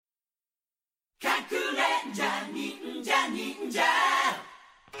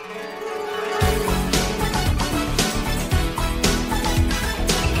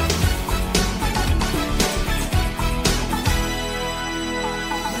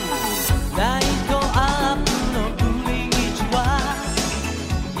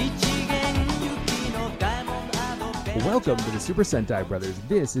Welcome to the Super Sentai Brothers.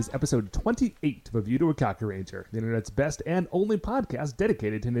 This is episode 28 of A View to a Kakuranger, the internet's best and only podcast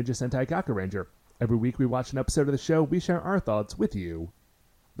dedicated to Ninja Sentai Kakuranger. Every week we watch an episode of the show, we share our thoughts with you,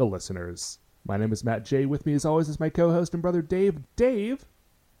 the listeners. My name is Matt J. With me as always is my co-host and brother Dave. Dave,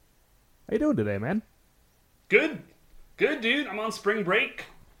 how you doing today, man? Good, dude. I'm on spring break.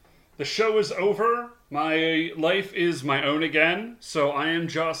 The show is over. My life is my own again, so I am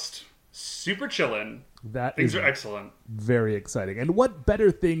just super chillin'. Things are excellent. Very exciting. And what better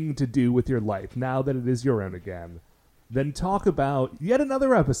thing to do with your life now that it is your own again than talk about yet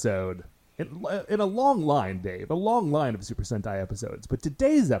another episode in a long line, Dave, a long line of Super Sentai episodes. But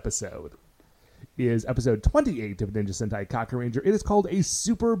today's episode is episode 28 of Ninja Sentai Kakuranger. It is called A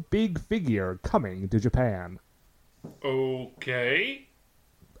Super Big Figure Coming to Japan. Okay.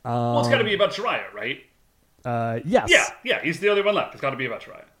 Well, it's got to be about Jiraiya, right? Yes. Yeah, he's the only one left. It's got to be about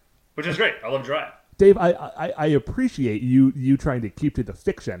Jiraiya, which is great. I love Jiraiya. Dave, I appreciate you trying to keep to the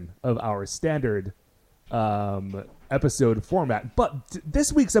fiction of our standard episode format, but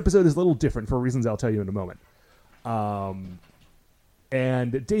this week's episode is a little different for reasons I'll tell you in a moment.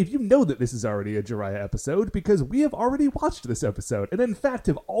 And Dave, you know that this is already a Jiraiya episode because we have already watched this episode, and in fact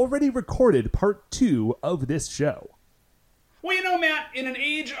have already recorded part 2 of this show. Well, you know, Matt, in an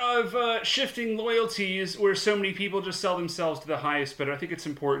age of shifting loyalties where so many people just sell themselves to the highest bidder, I think it's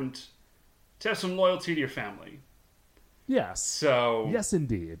important to have some loyalty to your family. Yes. So. Yes,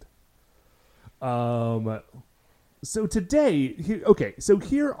 indeed. So today, here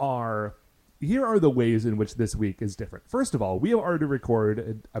are the ways in which this week is different. First of all, we have already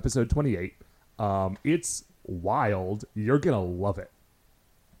recorded episode 28. It's wild. You're gonna love it.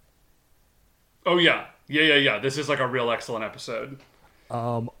 Oh yeah. Yeah. This is like a real excellent episode.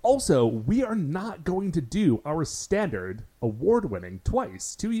 Also, we are not going to do our standard award-winning,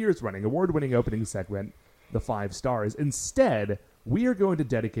 2 years running, award-winning opening segment, the 5 stars. Instead, we are going to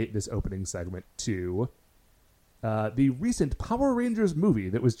dedicate this opening segment to the recent Power Rangers movie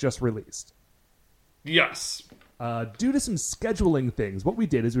that was just released. Yes. Due to some scheduling things, what we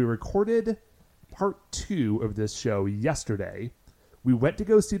did is we recorded part 2 of this show yesterday. We went to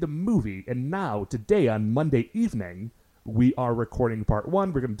go see the movie, and now, today, on Monday evening, we are recording part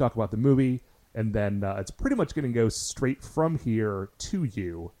 1. We're going to talk about the movie, and then it's pretty much going to go straight from here to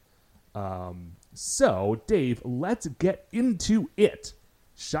you. So, Dave, let's get into it.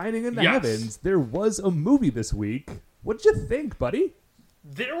 Shining in the heavens, there was a movie this week. What'd you think, buddy?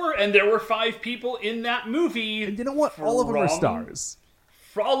 There were 5 people in that movie. And you know what? All of them are stars.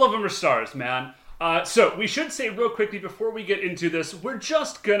 All of them are stars, man. So we should say real quickly before we get into this, we're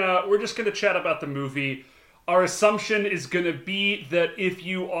just gonna chat about the movie. Our assumption is going to be that if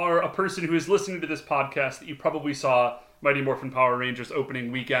you are a person who is listening to this podcast, that you probably saw Mighty Morphin Power Rangers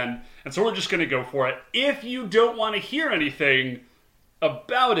opening weekend. And so we're just going to go for it. If you don't want to hear anything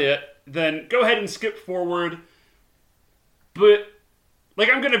about it, then go ahead and skip forward. But,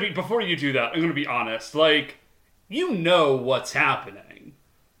 before you do that, I'm going to be honest. You know what's happening.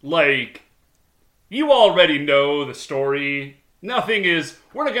 You already know the story. We're not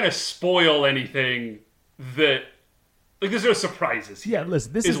going to spoil anything that, there's no surprises here. Yeah,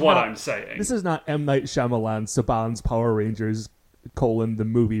 listen, this is what I'm saying. This is not M. Night Shyamalan, Saban's Power Rangers, the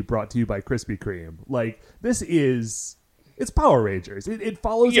movie brought to you by Krispy Kreme. It's Power Rangers. It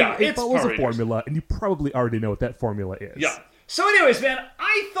follows a formula, and you probably already know what that formula is. Yeah. So anyways, man,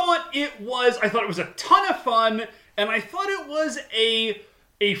 I thought it was a ton of fun, and I thought it was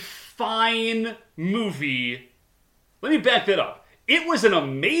a fine movie. Let me back that up. It was an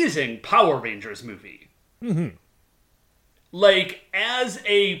amazing Power Rangers movie. Mm-hmm. As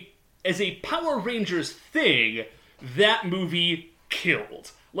a Power Rangers thing, that movie killed.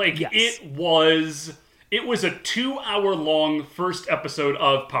 Yes. It was a 2-hour-long first episode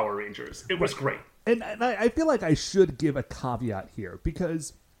of Power Rangers. It was great. And I feel like I should give a caveat here,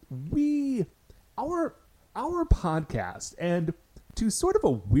 because our podcast, and to sort of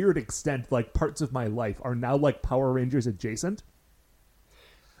a weird extent, parts of my life are now Power Rangers adjacent.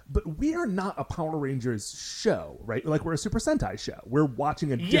 But we are not a Power Rangers show, right? We're a Super Sentai show. We're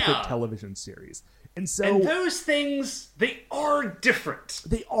watching a different television series. And those things, they are different.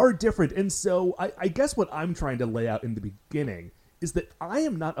 They are different. And so I guess what I'm trying to lay out in the beginning is that I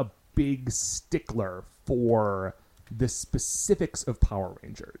am not a big stickler for the specifics of Power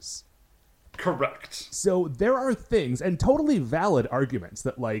Rangers. Correct. So there are things, and totally valid arguments,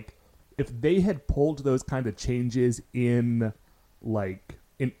 that, like, if they had pulled those kind of changes in, like,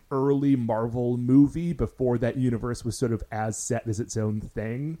 an early Marvel movie before that universe was sort of as set as its own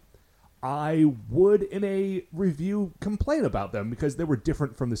thing, I would, in a review, complain about them because they were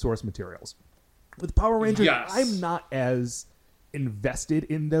different from the source materials. With Power Rangers, Yes. I'm not as invested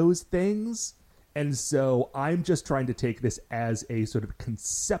in those things, and so I'm just trying to take this as a sort of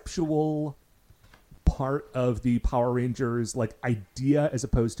conceptual part of the Power Rangers, like, idea, as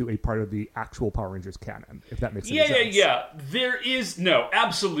opposed to a part of the actual Power Rangers canon, if that makes any sense. Yeah. There is, no,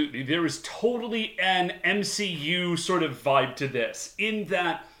 absolutely. There is totally an MCU sort of vibe to this, in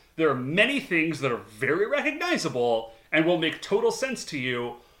that there are many things that are very recognizable and will make total sense to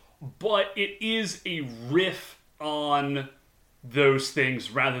you, but it is a riff on those things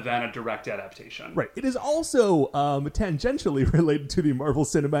rather than a direct adaptation. Right. It is also tangentially related to the Marvel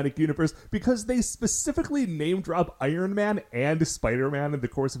Cinematic Universe because they specifically name drop Iron Man and Spider-Man in the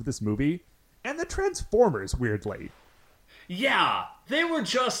course of this movie, and the Transformers, weirdly. Yeah, they were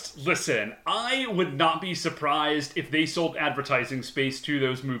just, listen, I would not be surprised if they sold advertising space to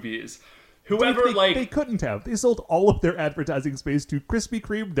those movies. Whoever, They couldn't have. They sold all of their advertising space to Krispy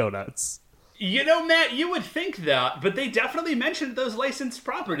Kreme donuts. You know, Matt, you would think that, but they definitely mentioned those licensed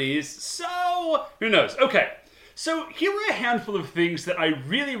properties, so who knows? Okay, so here were a handful of things that I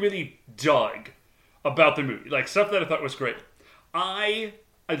really, really dug about the movie, like stuff that I thought was great. I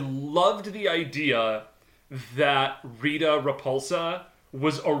loved the idea that Rita Repulsa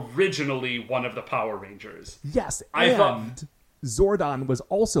was originally one of the Power Rangers. Yes, I thought Zordon was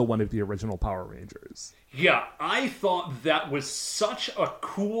also one of the original Power Rangers. Yeah, I thought that was such a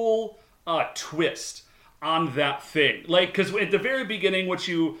cool twist on that thing. Like, because at the very beginning,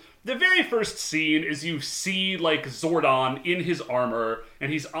 the very first scene is you see, like, Zordon in his armor, and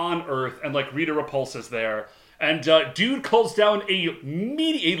he's on Earth, and, like, Rita Repulsa's there, and dude calls down a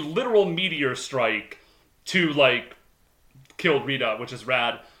literal meteor strike to, like, kill Rita, which is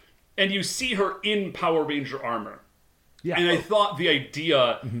rad, and you see her in Power Ranger armor. Yeah. And I thought the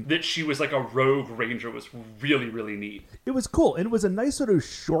idea that she was like a rogue ranger was really, really neat. It was cool, and it was a nice sort of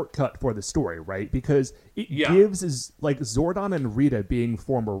shortcut for the story, right? Because it gives, like, Zordon and Rita being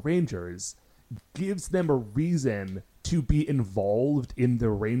former Rangers, gives them a reason to be involved in the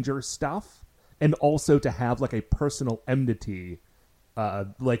Ranger stuff, and also to have, like, a personal enmity,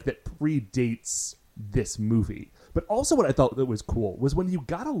 like, that predates this movie. But also what I thought that was cool was when you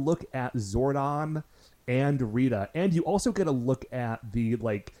got to look at Zordon and Rita, and you also get a look at the,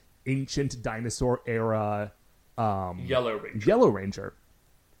 like, ancient dinosaur era Yellow Ranger.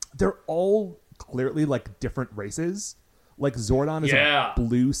 They're all clearly, like, different races. Like, Zordon is a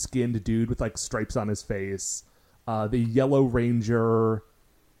blue-skinned dude with, like, stripes on his face. The Yellow Ranger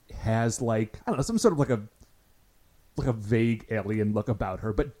has, like, I don't know, some sort of like a vague alien look about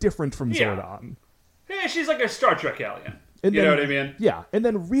her, but different from Zordon. Yeah, she's like a Star Trek alien. And you then, know what I mean? Yeah, and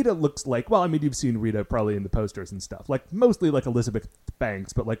then Rita looks like, well, I mean, you've seen Rita probably in the posters and stuff. Like, mostly like Elizabeth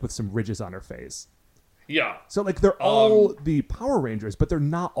Banks, but, like, with some ridges on her face. Yeah. So, like, they're all the Power Rangers, but they're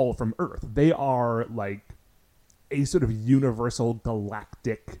not all from Earth. They are, like, a sort of universal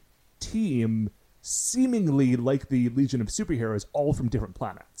galactic team, seemingly like the Legion of Superheroes, all from different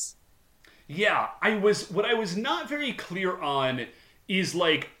planets. Yeah, what I was not very clear on is,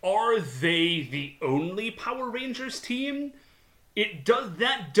 like, are they the only Power Rangers team?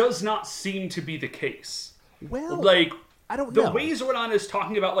 That does not seem to be the case. Well, like, I don't know. The way Zordon is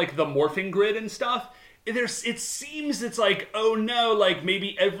talking about, like, the morphing grid and stuff, it seems it's like, oh no, like,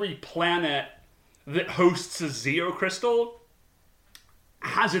 maybe every planet that hosts a Zeo Crystal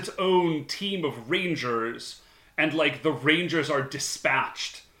has its own team of Rangers, and, like, the Rangers are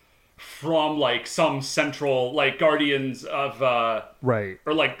dispatched from, like, some central, like, Guardians of right,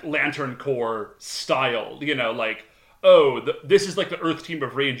 or, like, Lantern Corps style, you know, like, oh, this is like the Earth team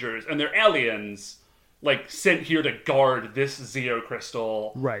of Rangers, and they're aliens, like, sent here to guard this Zeo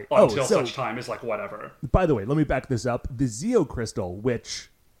Crystal, right, until such time as, like, whatever. By the way, let me back this up. The Zeo Crystal, which,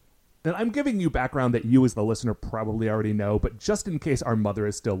 and I'm giving you background that you as the listener probably already know, but just in case our mother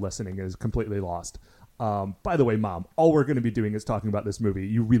is still listening and is completely lost. By the way, Mom, all we're going to be doing is talking about this movie.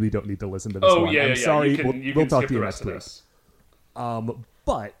 You really don't need to listen to this one. I'm sorry. We'll talk to you next week.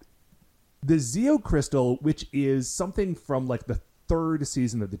 But the Zeo Crystal, which is something from, like, the third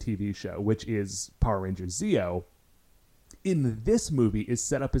season of the TV show, which is Power Rangers Zeo, in this movie is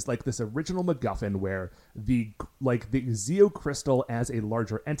set up as, like, this original MacGuffin where the Zeo Crystal as a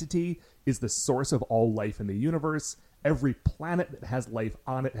larger entity is the source of all life in the universe. Every planet that has life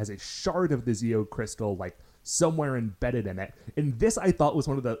on it has a shard of the Zeo Crystal, like, somewhere embedded in it. And this, I thought, was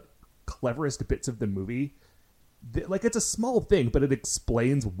one of the cleverest bits of the movie. Like, it's a small thing, but it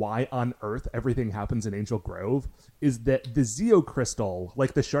explains why on Earth everything happens in Angel Grove, is that the Zeo Crystal,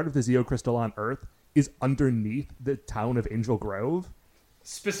 like the shard of the Zeo Crystal on Earth, is underneath the town of Angel Grove.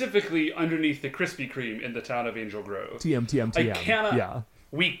 Specifically underneath the Krispy Kreme in the town of Angel Grove. TM.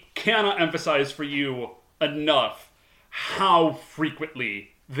 We cannot emphasize for you enough how frequently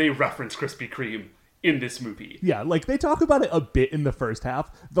they reference Krispy Kreme in this movie. Yeah, like, they talk about it a bit in the first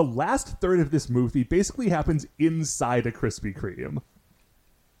half. The last third of this movie basically happens inside a Krispy Kreme.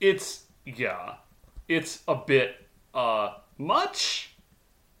 It's a bit, much?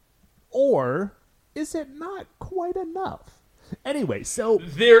 Or is it not quite enough? Anyway, so...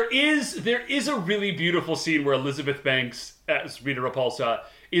 There is a really beautiful scene where Elizabeth Banks, as Rita Repulsa,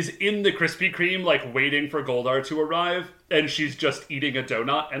 is in the Krispy Kreme, like, waiting for Goldar to arrive, and she's just eating a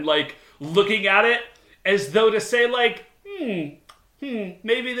donut, and, like, looking at it as though to say, like,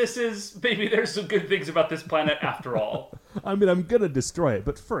 maybe there's some good things about this planet after all. I mean, I'm gonna destroy it,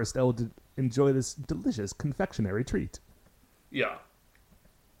 but first I will enjoy this delicious confectionery treat. Yeah.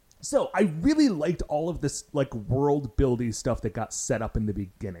 So, I really liked all of this, like, world-building stuff that got set up in the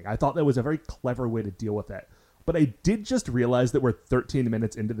beginning. I thought that was a very clever way to deal with it. But I did just realize that we're 13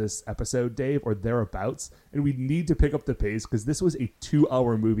 minutes into this episode, Dave, or thereabouts, and we need to pick up the pace because this was a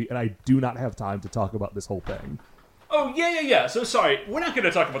 2-hour movie, and I do not have time to talk about this whole thing. Oh, yeah. So, sorry, we're not going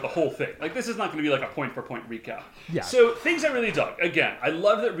to talk about the whole thing. Like, this is not going to be like a point-for-point recap. Yeah. So, things I really dug. Again, I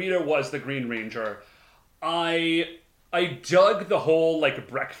love that Rita was the Green Ranger. I dug the whole, like,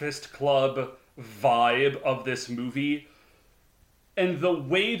 Breakfast Club vibe of this movie. And the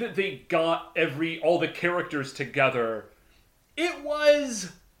way that they got all the characters together, it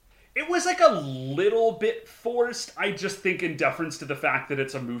was like a little bit forced, I just think, in deference to the fact that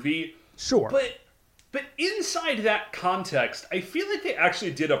it's a movie. Sure. But inside that context, I feel like they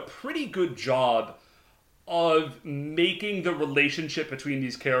actually did a pretty good job of making the relationship between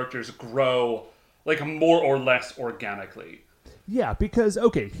these characters grow, like, more or less organically. Yeah, because,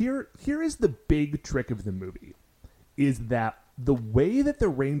 okay, here is the big trick of the movie, is that the way that the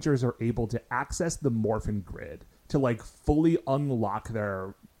Rangers are able to access the Morphin Grid to, like, fully unlock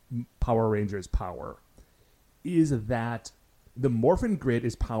their Power Rangers power is that the Morphin Grid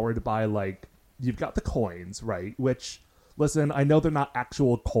is powered by, like, you've got the coins, right? Which, listen, I know they're not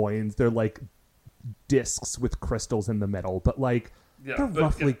actual coins. They're, like, discs with crystals in the middle, but, like, they're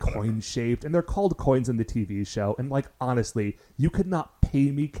roughly coin-shaped, and they're called coins in the TV show. And, like, honestly, you could not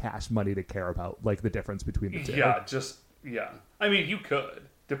pay me cash money to care about, like, the difference between the two. Yeah. I mean, you could,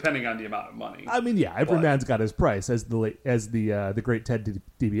 depending on the amount of money. I mean, yeah, every man's got his price, as the great Ted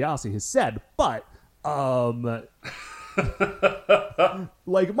DiBiase has said. But,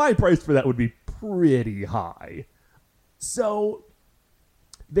 like, my price for that would be pretty high. So,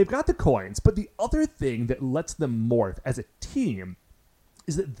 they've got the coins, but the other thing that lets them morph as a team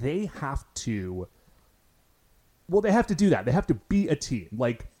is that they have to do that. They have to be a team.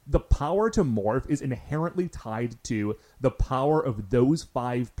 Like, the power to morph is inherently tied to the power of those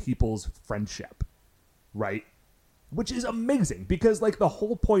 5 people's friendship, right? Which is amazing, because, like, the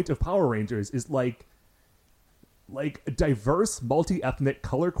whole point of Power Rangers is, like diverse, multi-ethnic,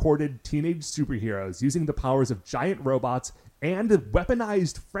 color-coded teenage superheroes using the powers of giant robots and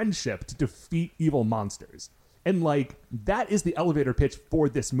weaponized friendship to defeat evil monsters. And, like, that is the elevator pitch for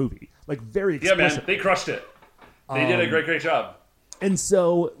this movie. Like, very explicit. Yeah, man, they crushed it. They did a great job. And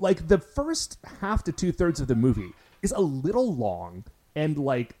so, like, the first half to 2/3 of the movie is a little long, and,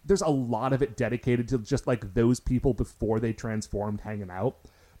 like, there's a lot of it dedicated to just, like, those people before they transformed hanging out.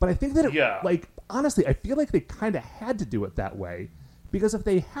 But I think that, like, honestly, I feel like they kind of had to do it that way, because if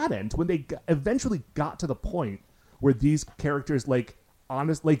they hadn't, when they eventually got to the point where these characters, like,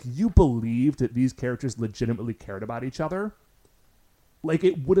 you believed that these characters legitimately cared about each other, like,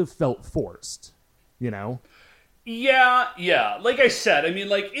 it would have felt forced, you know? Yeah. Like I said, I mean,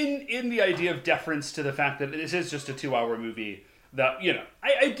 like, in the idea of deference to the fact that this is just a 2-hour movie, that, you know,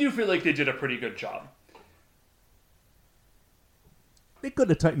 I do feel like they did a pretty good job. They could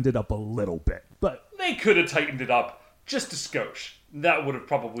have tightened it up a little bit, but... They could have tightened it up just a skosh. That would have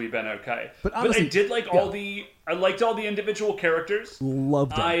probably been okay. But honestly, I did like I liked all the individual characters.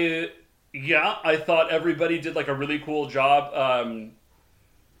 Loved them. I thought everybody did, like, a really cool job.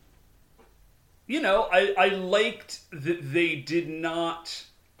 You know, I liked that they did not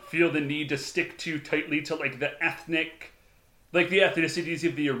feel the need to stick too tightly to, like, the ethnicities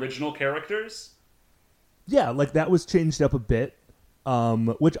of the original characters. Yeah, like, that was changed up a bit,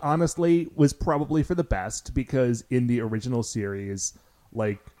 which honestly was probably for the best, because in the original series,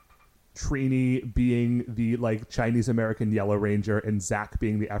 like, Trini being the like Chinese American Yellow Ranger and Zach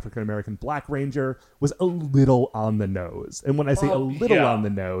being the African American Black Ranger was a little on the nose. And when I say a little on the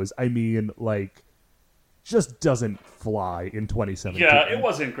nose, I mean like just doesn't fly in 2017. Yeah, it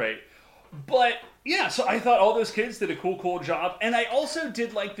wasn't great. But yeah, so I thought all those kids did a cool job. And I also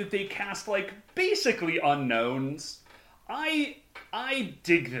did like that they cast like basically unknowns. I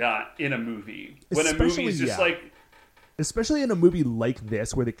dig that in a movie. When a movie is just like, especially in a movie like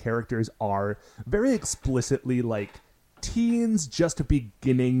this where the characters are very explicitly like teens just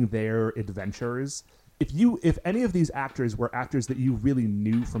beginning their adventures. If any of these actors were actors that you really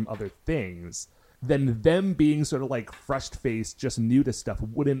knew from other things, then them being sort of like fresh-faced, just new to stuff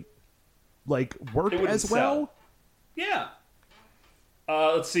wouldn't like work as well. Yeah.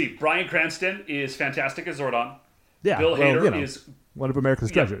 Let's see. Bryan Cranston is fantastic as Zordon. Yeah. Bill Hader is one of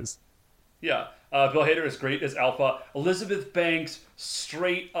America's treasures. Yeah. Bill Hader is great as Alpha. Elizabeth Banks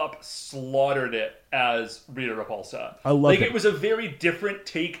straight up slaughtered it as Rita Repulsa. I love it. It was a very different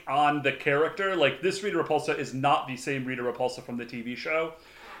take on the character. Like, this Rita Repulsa is not the same Rita Repulsa from the TV show,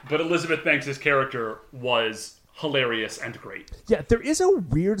 but Elizabeth Banks' character was hilarious and great. Yeah, there is a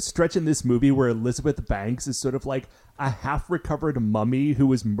weird stretch in this movie where Elizabeth Banks is sort of like a half-recovered mummy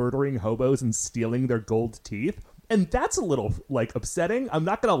who is murdering hobos and stealing their gold teeth. And that's a little, like, upsetting. I'm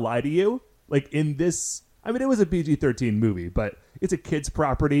not going to lie to you. Like, in this... I mean, it was a PG-13 movie, but it's a kid's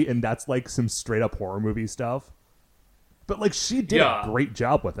property, and that's, like, some straight-up horror movie stuff. But, like, she did a great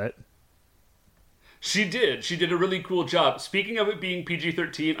job with it. She did. She did a really cool job. Speaking of it being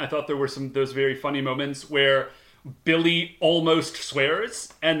PG-13, I thought there were those very funny moments where Billy almost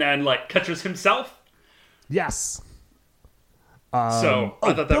swears and then, like, catches himself. Yes. So,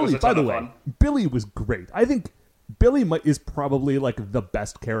 I thought that was a ton of fun. Billy was great. I think Billy is probably, like, the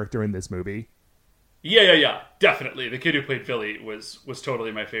best character in this movie. Yeah. Definitely. The kid who played Billy was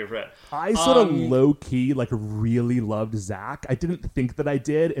totally my favorite. I sort of low-key, like, really loved Zach. I didn't think that I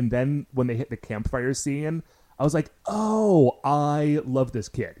did, and then when they hit the campfire scene, I was like, oh, I love this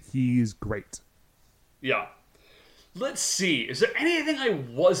kid. He's great. Yeah. Let's see. Is there anything I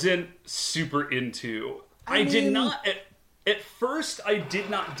wasn't super into? I did not... At first, I did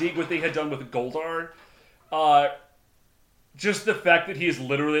not dig what they had done with Goldar. Just the fact that he is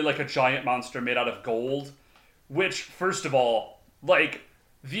literally like a giant monster made out of gold. Which, first of all, like,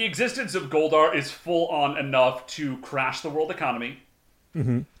 the existence of Goldar is full on enough to crash the world economy.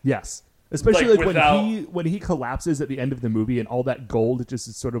 Mm-hmm. Yes. Especially like when he collapses at the end of the movie and all that gold just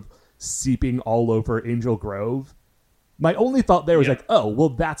is sort of seeping all over Angel Grove. My only thought there was like, oh, well,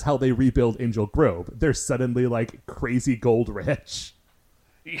 that's how they rebuild Angel Grove. They're suddenly like crazy gold rich.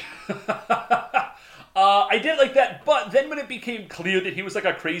 I did like that, but then when it became clear that he was like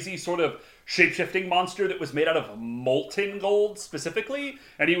a crazy sort of shape-shifting monster that was made out of molten gold specifically,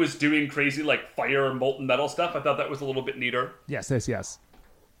 and he was doing crazy like fire molten metal stuff, I thought that was a little bit neater. Yes.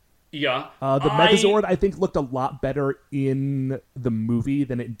 Yeah. The Megazord, I think, looked a lot better in the movie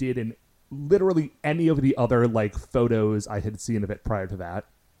than it did in literally any of the other like photos I had seen of it prior to that.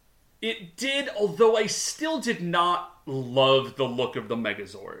 It did, although I still did not love the look of the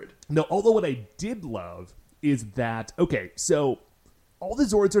Megazord. No, although what I did love is that, okay, so all the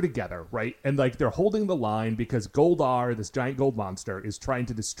Zords are together, right? And like they're holding the line because Goldar, this giant gold monster, is trying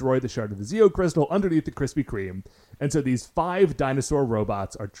to destroy the shard of the Zeo Crystal underneath the Krispy Kreme. And so these 5 dinosaur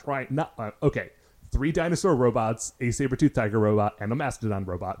robots are trying, 3 dinosaur robots, a saber-toothed tiger robot, and a mastodon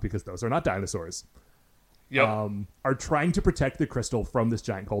robot, because those are not dinosaurs. Yep. Are trying to protect the crystal from this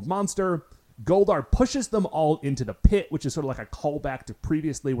giant gold monster. Goldar pushes them all into the pit, which is sort of like a callback to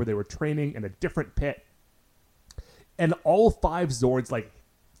previously where they were training in a different pit. And all 5 Zords like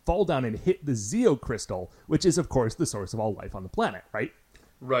fall down and hit the Zeo Crystal, which is, of course, the source of all life on the planet, right?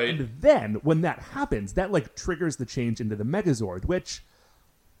 Right. And then, when that happens, that like triggers the change into the Megazord, which,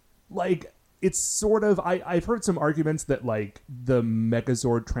 like, it's sort of... I've heard some arguments that, like, the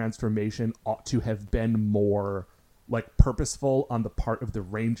Megazord transformation ought to have been more, like, purposeful on the part of the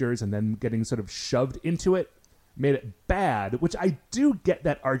Rangers, and then getting sort of shoved into it made it bad, which I do get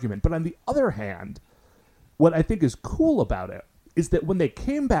that argument. But on the other hand, what I think is cool about it is that when they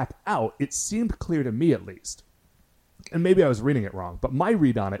came back out, it seemed clear to me, at least, and maybe I was reading it wrong, but my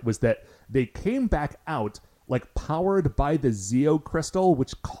read on it was that they came back out like powered by the Zeo Crystal,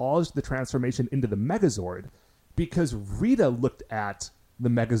 which caused the transformation into the Megazord, because Rita looked at the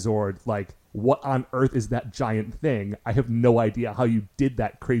Megazord like, what on earth is that giant thing? I have no idea how you did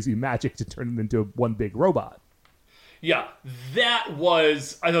that crazy magic to turn it into one big robot. Yeah, I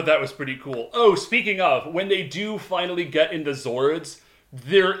thought that was pretty cool. Oh, speaking of, when they do finally get into Zords,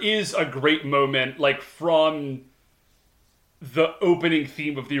 there is a great moment, like, from the opening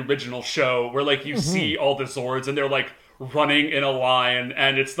theme of the original show, where like you see all the Zords and they're like running in a line,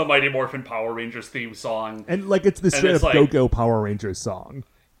 and it's the Mighty Morphin Power Rangers theme song, and like it's the straight up like, Go-Go Power Rangers song.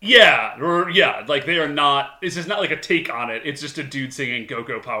 Yeah, like they are not. This is not like a take on it. It's just a dude singing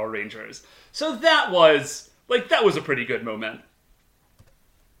Go-Go Power Rangers. So that was a pretty good moment.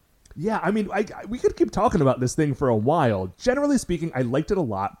 Yeah, I mean, we could keep talking about this thing for a while. Generally speaking, I liked it a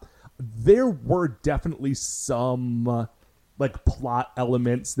lot. There were definitely some like plot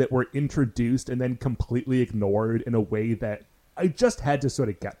elements that were introduced and then completely ignored in a way that I just had to sort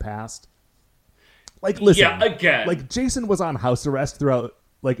of get past. Like, listen, yeah, again, like Jason was on house arrest throughout,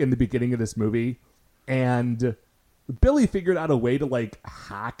 like in the beginning of this movie, and Billy figured out a way to like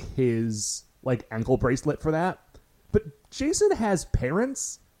hack his like ankle bracelet for that. But Jason has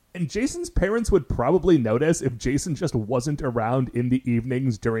parents, and Jason's parents would probably notice if Jason just wasn't around in the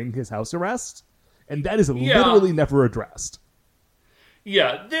evenings during his house arrest, and that is literally never addressed.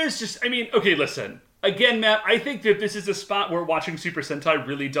 Yeah, there's just, I mean, okay, listen. Again, Matt, I think that this is a spot where watching Super Sentai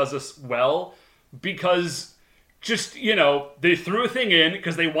really does us well, because just, you know, they threw a thing in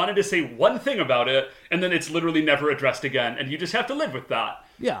because they wanted to say one thing about it, and then it's literally never addressed again, and you just have to live with that.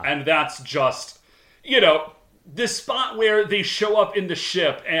 Yeah. And that's just, you know, this spot where they show up in the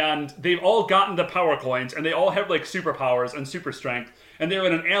ship, and they've all gotten the power coins, and they all have, like, superpowers and super strength, and they're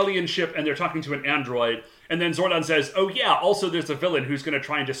in an alien ship, and they're talking to an android, and then Zordon says, oh yeah, also there's a villain who's going to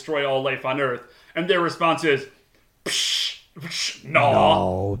try and destroy all life on Earth, and their response is, psh, psh,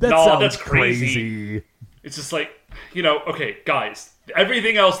 no, that's crazy. It's just like, you know, okay, guys,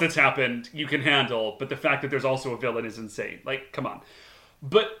 everything else that's happened you can handle, but the fact that there's also a villain is insane. Like, come on.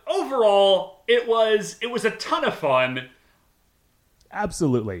 But overall, it was a ton of fun.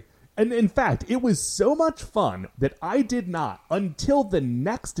 Absolutely. And in fact, it was so much fun that I did not, until the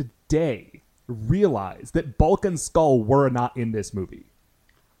next day, realize that Bulk and Skull were not in this movie.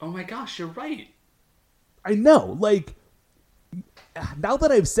 Oh my gosh, you're right. I know, like, now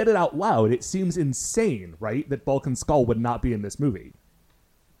that I've said it out loud, it seems insane, right? That Bulk and Skull would not be in this movie.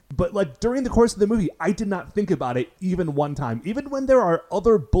 But, like, during the course of the movie, I did not think about it even one time, even when there are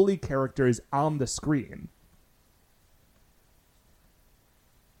other bully characters on the screen.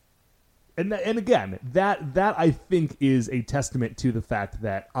 And again, that I think is a testament to the fact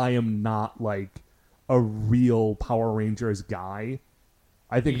that I am not, like, a real Power Rangers guy.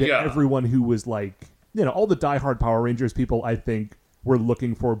 I think that everyone who was, like, you know, all the diehard Power Rangers people, I think, were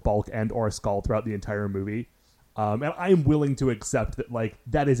looking for Bulk and or Skull throughout the entire movie. And I am willing to accept that, like,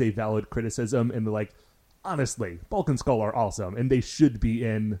 that is a valid criticism, and, like, honestly, Bulk and Skull are awesome, and they should be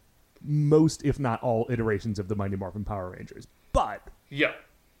in most, if not all, iterations of the Mighty Morphin Power Rangers. But yeah,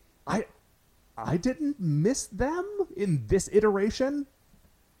 I didn't miss them in this iteration.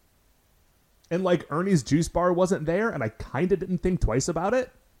 And, like, Ernie's juice bar wasn't there, and I kind of didn't think twice about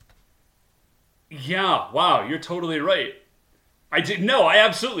it. Yeah, wow, you're totally right. I did not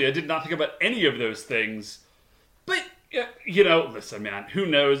think about any of those things. But, you know, listen, man, who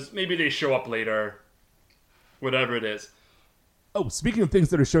knows? Maybe they show up later. Whatever it is. Oh, speaking of things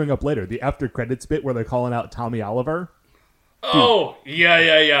that are showing up later, the after credits bit where they're calling out Tommy Oliver. Oh, dude,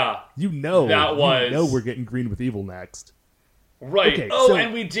 yeah. You know we're getting Green with Evil next. Right. Okay,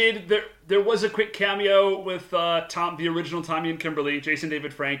 and we did, there was a quick cameo with the original Tommy and Kimberly, Jason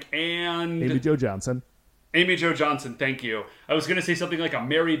David Frank, and Amy Jo Johnson. Amy Jo Johnson, thank you. I was going to say something like a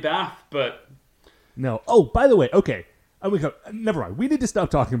Mary Beth, but... No. Oh, by the way, okay. Never mind. We need to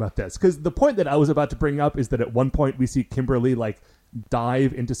stop talking about this, because the point that I was about to bring up is that at one point we see Kimberly, like,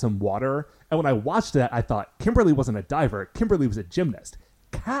 dive into some water, and when I watched that, I thought, Kimberly wasn't a diver. Kimberly was a gymnast.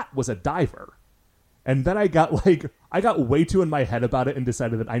 Kat was a diver. And then I got way too in my head about it and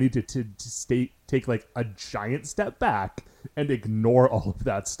decided that I needed to take, like, a giant step back and ignore all of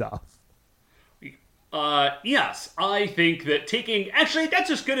that stuff. Yes, I think that actually, that's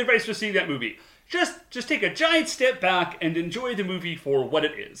just good advice for seeing that movie. Just take a giant step back and enjoy the movie for what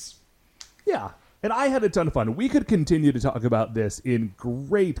it is. Yeah, and I had a ton of fun. We could continue to talk about this in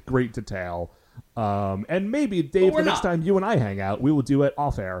great detail. And maybe, Dave, the next time you and I hang out, we will do it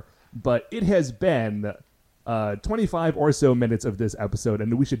off air. But it has been 25 or so minutes of this episode,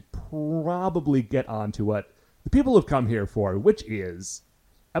 and we should probably get on to what the people have come here for, which is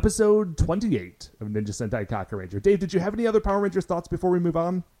episode 28 of Ninja Sentai Kakuranger. Dave, did you have any other Power Rangers thoughts before we move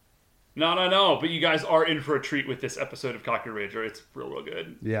on? No, but you guys are in for a treat with this episode of Kakuranger. It's real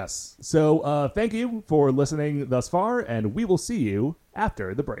good. Yes. So thank you for listening thus far, and we will see you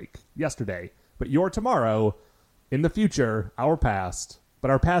after the break. Yesterday, but your tomorrow, in the future, our past, but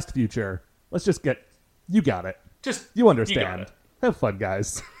our past future. Let's just get... You got it. You understand. Have fun,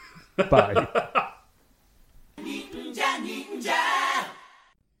 guys. Bye.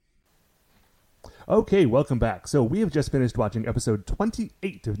 Okay, welcome back. So we have just finished watching episode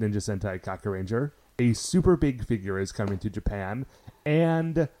 28 of Ninja Sentai Kakuranger. A super big figure is coming to Japan,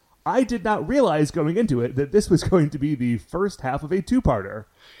 and I did not realize going into it that this was going to be the first half of a two-parter.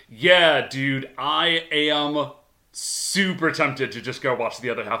 Yeah, dude, I am super tempted to just go watch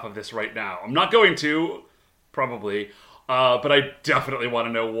the other half of this right now. I'm not going to, probably, but I definitely want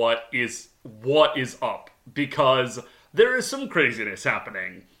to know what is up, because there is some craziness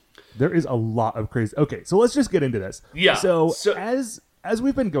happening. There is a lot of crazy... Okay, so let's just get into this. Yeah. So as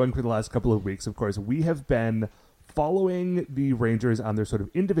we've been going for the last couple of weeks, of course, we have been following the Rangers on their sort of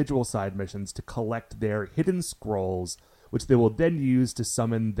individual side missions to collect their hidden scrolls, which they will then use to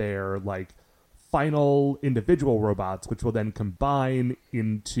summon their, like, final individual robots, which will then combine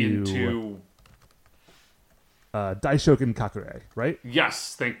into Daishogun Kakure, right?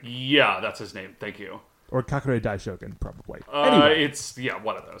 Yes, that's his name. Thank you. Or Kakure Daishogun, probably. Anyway. It's,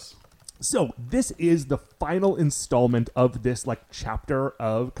 one of those. So, this is the final installment of this, like, chapter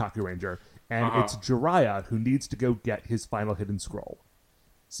of Kakuranger, and it's Jiraiya who needs to go get his final hidden scroll.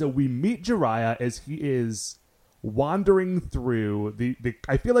 So, we meet Jiraiya as he is wandering through the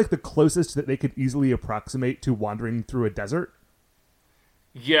I feel like the closest that they could easily approximate to wandering through a desert.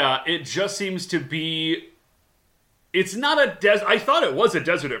 Yeah, it just seems to be... It's not a desert. I thought it was a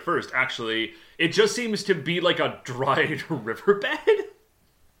desert at first, actually. It just seems to be like a dried riverbed.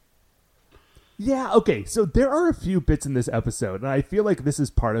 Yeah, okay, so there are a few bits in this episode, and I feel like this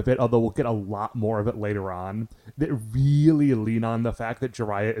is part of it, although we'll get a lot more of it later on, that really lean on the fact that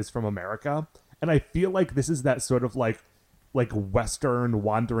Jiraiya is from America. And I feel like this is that sort of like Western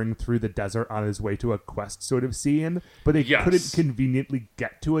wandering through the desert on his way to a quest sort of scene, but they couldn't conveniently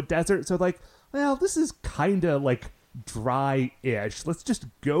get to a desert, so like, well, this is kind of like dry-ish. Let's just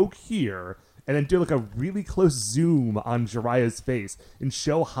go here and then do like a really close zoom on Jiraiya's face and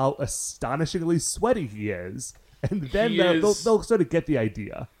show how astonishingly sweaty he is. And then they'll sort of get the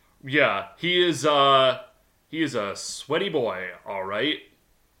idea. Yeah, he is a sweaty boy, all right.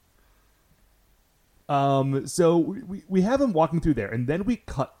 So we have him walking through there, and then we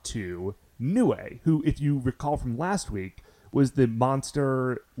cut to Nue, who, if you recall from last week, was the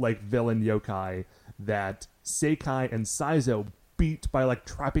monster, like, villain yokai that Seikai and Saizo beat by, like,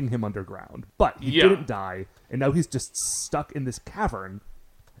 trapping him underground. But he didn't die, and now he's just stuck in this cavern.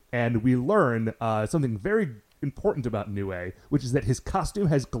 And we learn something very important about Nue, which is that his costume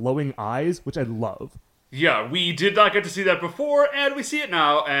has glowing eyes, which I love. Yeah, we did not get to see that before, and we see it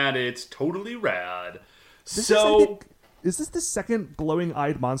now, and it's totally rad. Is this the second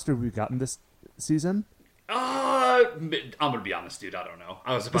glowing-eyed monster we've gotten this season? I'm gonna be honest, dude. I don't know.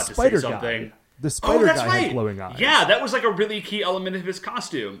 I was about to say something. Guy. The spider guy has glowing eyes. Yeah, that was like a really key element of his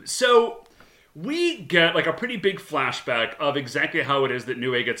costume. So we get like a pretty big flashback of exactly how it is that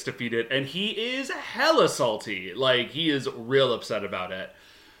Nue gets defeated, and he is hella salty. Like, he is real upset about it.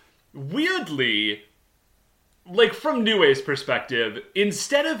 Weirdly, like, from Nue's perspective,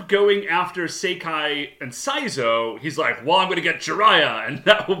 instead of going after Seikai and Saizo, he's like, well, I'm going to get Jiraiya, and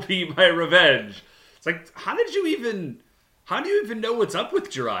that will be my revenge. It's like, how do you even know what's up with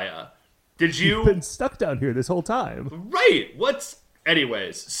Jiraiya? You've been stuck down here this whole time. Right.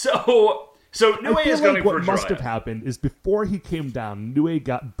 Anyways, so Nue is going for Jiraiya. What must have happened is before he came down, Nue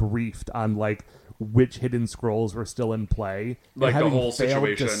got briefed on, like, which hidden scrolls were still in play. Like, the whole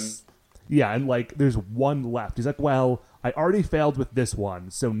situation. Yeah, and, like, there's one left. He's like, well, I already failed with this one,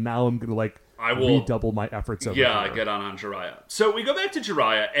 so now I'm going to, like, redouble my efforts over here. Get on Jiraiya. So we go back to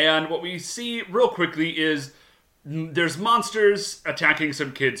Jiraiya, and what we see real quickly is there's monsters attacking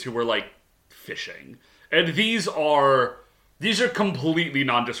some kids who were, like, fishing. And these are completely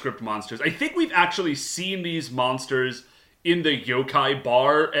nondescript monsters. I think we've actually seen these monsters in the yokai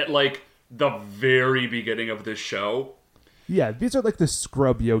bar at, like, the very beginning of this show. Yeah, these are like the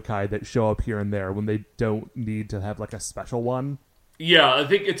scrub yokai that show up here and there when they don't need to have like a special one. Yeah, I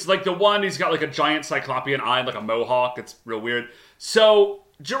think it's like the one, he's got like a giant cyclopean eye and like a mohawk. It's real weird. So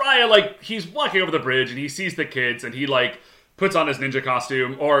Jiraiya, like, he's walking over the bridge and he sees the kids and he like puts on his ninja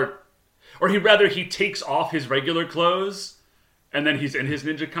costume, or he takes off his regular clothes and then he's in his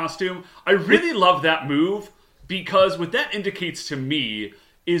ninja costume. I really love that move because what that indicates to me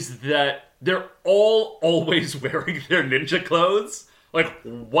is that they're all always wearing their ninja clothes, like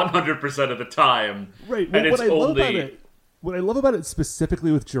 100% of the time. Right. Well, what I love about it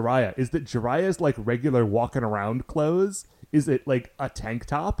specifically with Jiraiya is that Jiraiya's like regular walking around clothes is it like a tank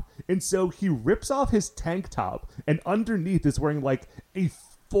top, and so he rips off his tank top, and underneath is wearing like a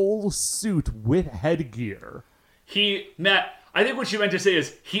full suit with headgear. Matt, I think what you meant to say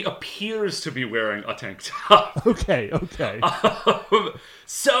is he appears to be wearing a tank top. Okay.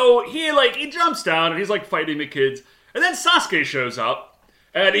 So he jumps down and he's like fighting the kids, and then Sasuke shows up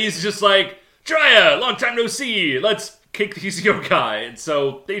and he's just like, Jiraiya, long time no see, let's kick these yokai. And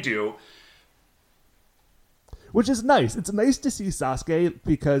so they do. Which is nice. It's nice to see Sasuke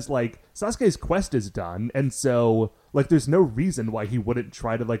because, like, Sasuke's quest is done, and so, like, there's no reason why he wouldn't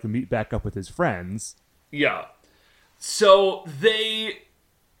try to, like, meet back up with his friends. Yeah. So they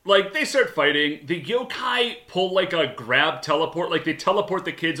start fighting. The yokai pull, like, a grab teleport. Like, they teleport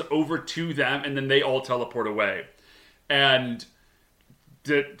the kids over to them, and then they all teleport away. And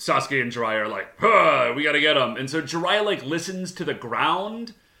Sasuke and Jiraiya are like, huh, we gotta get him. And so Jiraiya, like, listens to the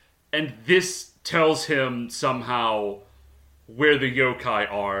ground, and this tells him somehow where the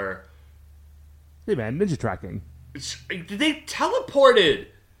yokai are. Hey man, ninja tracking. They teleported.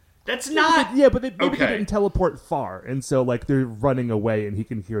 That's not... But they didn't teleport far, and so, like, they're running away and he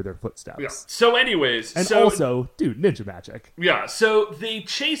can hear their footsteps. Yeah. So anyways... And also, dude, ninja magic. Yeah, so they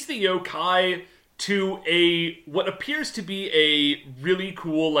chase the yokai to what appears to be a really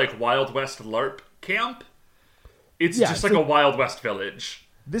cool, like, Wild West LARP camp. It's just like a Wild West village.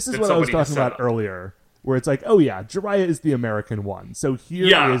 This is what I was talking about earlier, where it's like, oh yeah, Jiraiya is the American one. So here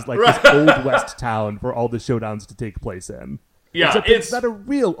is like this old West town for all the showdowns to take place in. Yeah, except it's not a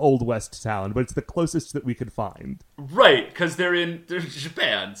real old West town, but it's the closest that we could find. Right, because they're in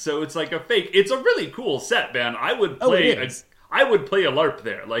Japan, so it's like a fake. It's a really cool set, man. I would play a LARP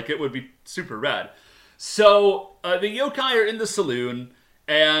there. Like, it would be super rad. So the yokai are in the saloon,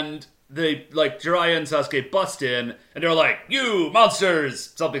 and they, like, Jiraiya and Sasuke bust in, and they're like, you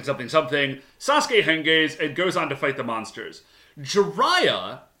monsters, something, something, something. Sasuke henges and goes on to fight the monsters.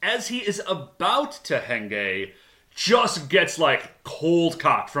 Jiraiya, as he is about to henge, just gets, like, cold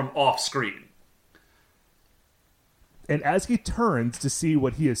cocked from off screen. And as he turns to see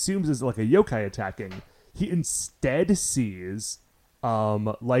what he assumes is like a yokai attacking, he instead sees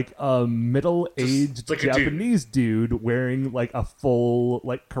like a middle-aged like Japanese dude wearing like a full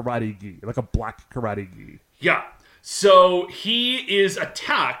like karate gi, like a black karate gi. Yeah. So he is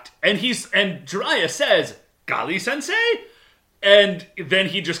attacked, and Jiraiya says, Gali Sensei? And then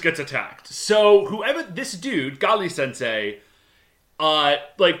he just gets attacked. So whoever this dude, Gali Sensei,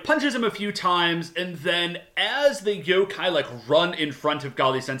 like punches him a few times, and then as the yokai like run in front of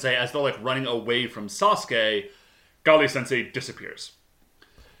Gali Sensei, as they're like running away from Sasuke, Gali Sensei disappears.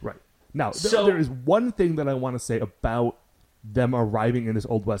 Right. Now, there is one thing that I want to say about them arriving in this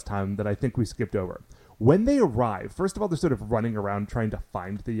Old West town that I think we skipped over. When they arrive, first of all, they're sort of running around trying to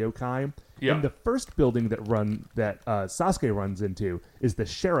find the yokai. Yeah. And the first building that Sasuke runs into is the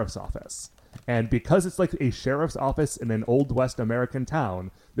sheriff's office. And because it's like a sheriff's office in an Old West American town,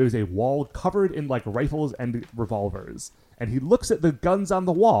 there's a wall covered in like rifles and revolvers. And he looks at the guns on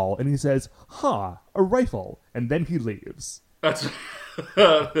the wall and he says, a rifle. And then he leaves. That's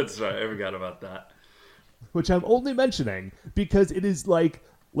right. I forgot about that. Which I'm only mentioning because it is like,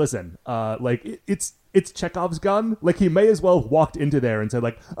 listen, it's Chekhov's gun. Like, he may as well have walked into there and said,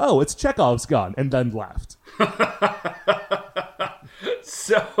 like, oh, it's Chekhov's gun, and then left.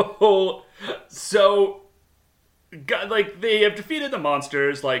 So, like, they have defeated the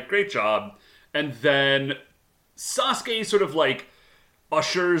monsters, like, great job. And then Sasuke sort of, like,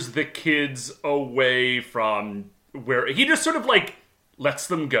 ushers the kids away from where... He just sort of, like, lets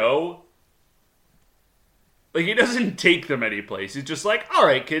them go. Like, he doesn't take them anyplace. He's just like, all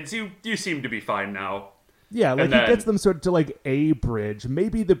right, kids, you seem to be fine now. Yeah, like, he gets them sort of to, like, a bridge.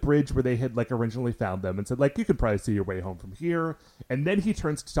 Maybe the bridge where they had, like, originally found them and said, like, you can probably see your way home from here. And then he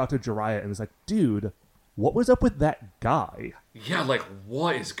turns to talk to Jiraiya and is like, dude, what was up with that guy? Yeah, like,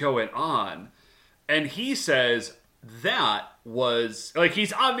 what is going on? And he says that was... Like,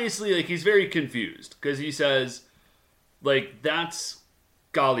 he's obviously, like, he's very confused. Because he says, like, that's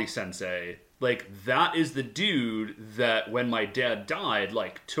Gali Sensei. Like, that is the dude that when my dad died,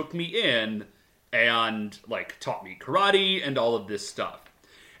 like, took me in and, like, taught me karate and all of this stuff.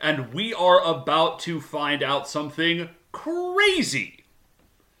 And we are about to find out something crazy.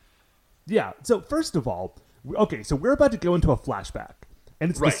 Yeah, so first of all, okay, so we're about to go into a flashback.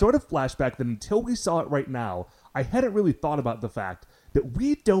 And it's the sort of flashback that until we saw it right now, I hadn't really thought about the fact that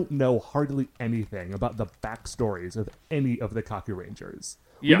we don't know hardly anything about the backstories of any of the Kaku Rangers.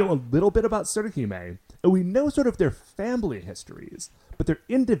 Yeah. We know a little bit about Tsuruhime, and we know sort of their family histories, but their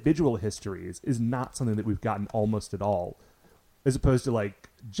individual histories is not something that we've gotten almost at all. As opposed to, like,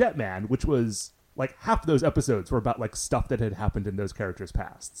 Jetman, which was, like, half of those episodes were about, like, stuff that had happened in those characters'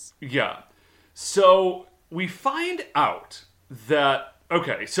 pasts. Yeah. So, we find out that...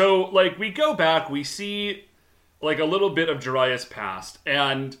 Okay, so, like, we go back, we see like a little bit of Jiraiya's past,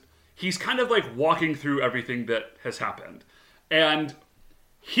 and he's kind of like walking through everything that has happened. And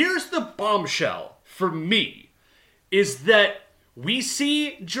here's the bombshell for me, is that we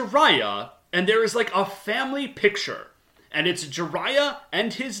see Jiraiya, and there is like a family picture. And it's Jiraiya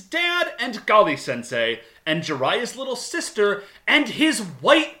and his dad and Gali Sensei and Jiraiya's little sister and his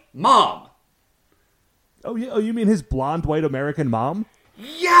white mom. Oh, yeah. Oh, you mean his blonde white American mom?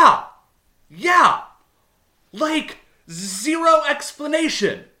 Yeah. Yeah. Like zero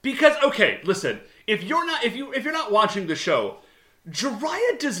explanation. Because okay, listen, if you're not watching the show,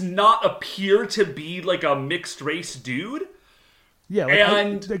 Jiraiya does not appear to be like a mixed race dude. Yeah,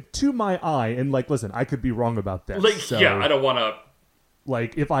 like, to my eye, and like, listen, I could be wrong about this. Like, so, yeah, I don't want to.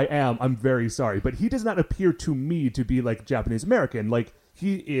 Like, if I am, I'm very sorry, but he does not appear to me to be like Japanese American. Like,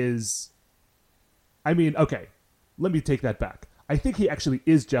 he is. I mean, okay, let me take that back. I think he actually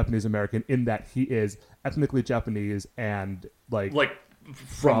is Japanese American in that he is ethnically Japanese and like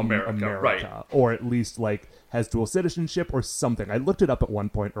from America, right? Or at least like has dual citizenship or something. I looked it up at one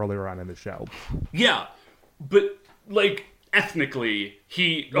point earlier on in the show. Yeah, but like. Ethnically,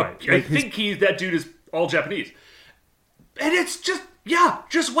 right. I think that dude is all Japanese. And it's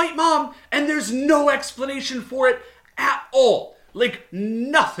just white mom, and there's no explanation for it at all. Like,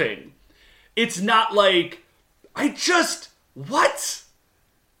 nothing. It's not like, what?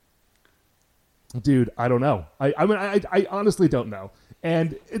 Dude, I don't know. I honestly don't know.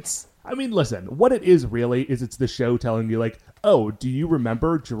 And listen, what it is really is it's the show telling you like, oh, do you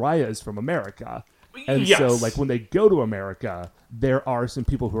remember Jiraiya is from America? And yes. So, like, when they go to America, there are some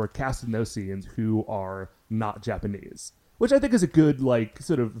people who are cast in those scenes who are not Japanese, which I think is a good, like,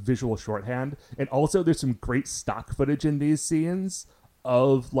 sort of visual shorthand. And also, there's some great stock footage in these scenes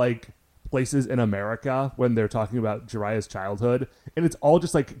of, like, places in America when they're talking about Jiraiya's childhood. And it's all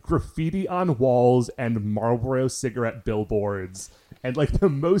just, like, graffiti on walls and Marlboro cigarette billboards. And, like, the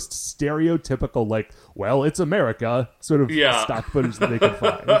most stereotypical, like, well, it's America sort of stock footage that they can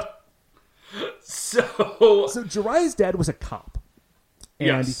find. So Jiraiya's dad was a cop,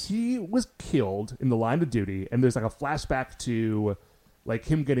 and he was killed in the line of duty. And there's like a flashback to like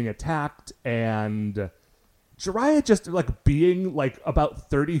him getting attacked, and Jiraiya just like being like about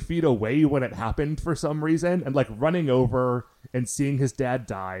 30 feet away when it happened for some reason, and like running over and seeing his dad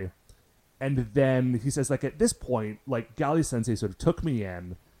die. And then he says like at this point, like Gali Sensei sort of took me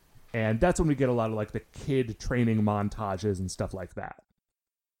in, and that's when we get a lot of like the kid training montages and stuff like that.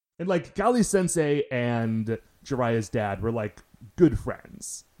 And, like, Gali Sensei and Jiraiya's dad were, like, good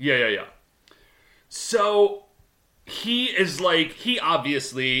friends. Yeah. So, he's, like,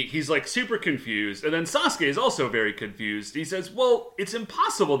 super confused. And then Sasuke is also very confused. He says, well, it's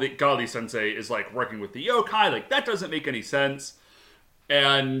impossible that Gali Sensei is, like, working with the yokai. Like, that doesn't make any sense.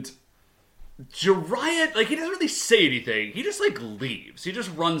 And Jiraiya, like, he doesn't really say anything. He just, like, leaves. He just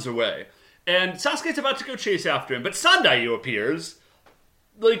runs away. And Sasuke's about to go chase after him. But Sandayu appears.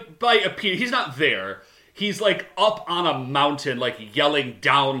 Like, he's not there. He's, like, up on a mountain, like, yelling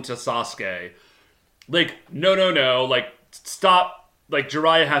down to Sasuke. Like, no, like, stop. Like,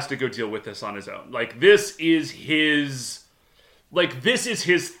 Jiraiya has to go deal with this on his own. Like, this is his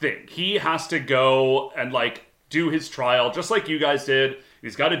thing. He has to go and, like, do his trial, just like you guys did.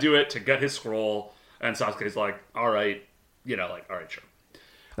 He's got to do it to get his scroll. And Sasuke's like, all right, all right, sure.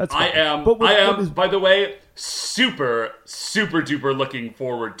 That's fine. I am, by the way, super, super duper looking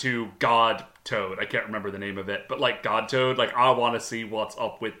forward to God Toad. I can't remember the name of it, but like God Toad, like I want to see what's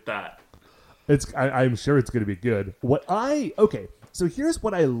up with that. I'm sure it's going to be good. So here's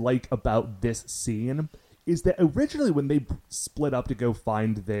what I like about this scene is that originally when they split up to go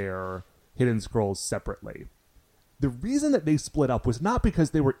find their hidden scrolls separately, the reason that they split up was not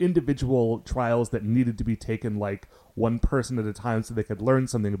because they were individual trials that needed to be taken like one person at a time so they could learn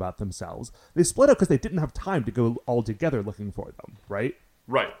something about themselves. They split up because they didn't have time to go all together looking for them, right?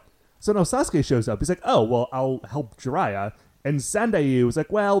 Right. So now Sasuke shows up. He's like, oh, well, I'll help Jiraiya. And Sandayu is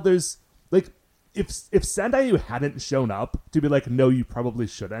like, well, there's like, if Sandayu hadn't shown up to be like, no, you probably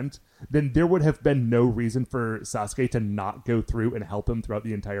shouldn't, then there would have been no reason for Sasuke to not go through and help him throughout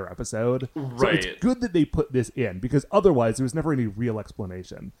the entire episode. Right. So it's good that they put this in, because otherwise there was never any real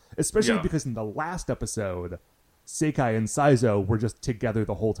explanation. Especially because in the last episode, Seikai and Saizo were just together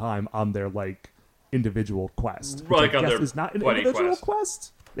the whole time on their, like, individual quest. Right, which I guess is not an individual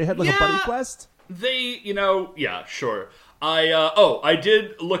quest? They had, like, a buddy quest? They, yeah, sure. I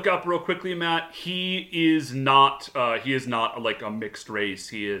did look up real quickly, Matt. He is not like a mixed race.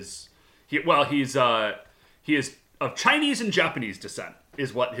 He is of Chinese and Japanese descent,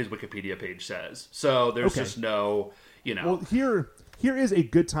 is what his Wikipedia page says. So there's just no, Well, here is a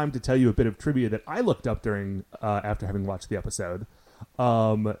good time to tell you a bit of trivia that I looked up during after having watched the episode.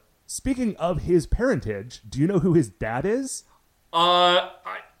 Speaking of his parentage, do you know who his dad is? I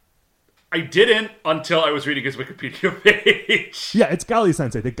didn't until I was reading his Wikipedia page. Yeah, it's Gali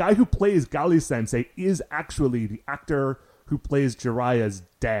Sensei. The guy who plays Gali Sensei is actually the actor who plays Jiraiya's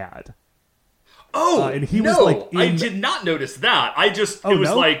dad. Oh, and he no, was like I did not notice that. It was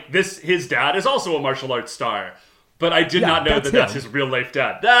no? like his dad is also a martial arts star. But I did not know that's his real life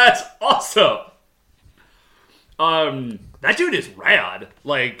dad. That's awesome. That dude is rad.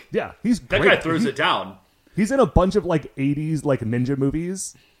 Like, yeah, he's that great. guy throws it down. He's in a bunch of like 80s like ninja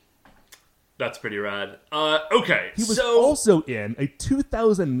movies. That's pretty rad. Okay, he was also in a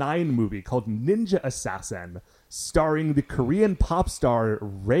 2009 movie called Ninja Assassin, starring the Korean pop star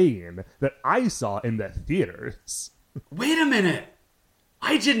Rain, that I saw in the theaters. Wait a minute.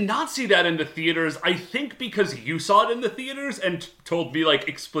 I did not see that in the theaters. I think because you saw it in the theaters and told me like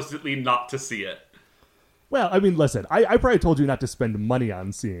explicitly not to see it. Well, I mean, listen, I probably told you not to spend money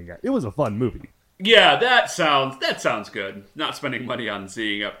on seeing it. It was a fun movie. Yeah, that sounds good. Not spending money on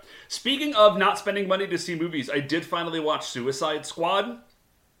seeing it. Speaking of not spending money to see movies, I did finally watch Suicide Squad.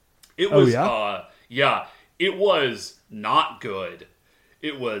 It was it was not good.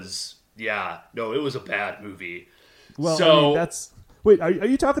 It was it was a bad movie. Well, so, I mean, that's wait, are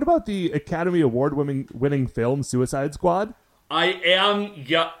you talking about the Academy Award winning film Suicide Squad? I am,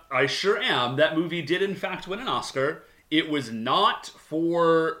 yeah, I sure am. That movie did in fact win an Oscar. It was not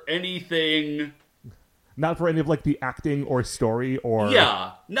for anything. Not for any of like the acting or story or...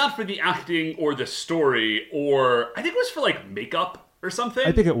 Yeah, not for the acting or the story, or I think it was for like makeup or something.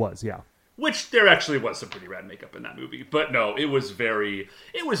 I think it was, yeah. Which there actually was some pretty rad makeup in that movie. But no, it was very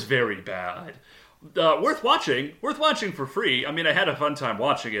bad. Worth watching for free. I mean, I had a fun time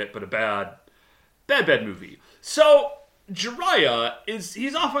watching it, but a bad movie. So Jiraiya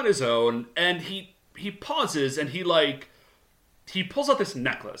he's off on his own, and he pauses and he pulls out this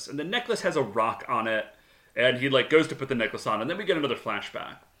necklace, and the necklace has a rock on it, and he like goes to put the necklace on, and then we get another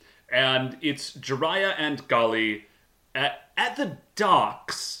flashback, and it's Jiraiya and Gali at the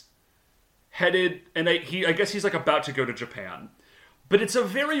docks, headed, and I guess he's like about to go to Japan, but it's a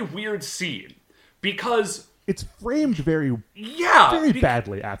very weird scene because it's framed very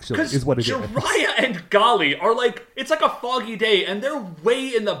badly, actually, is what it is. Jiraiya and Gali are like, it's like a foggy day, and they're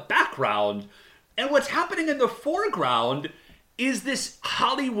way in the background, and what's happening in the foreground is this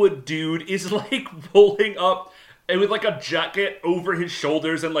Hollywood dude is like rolling up and with like a jacket over his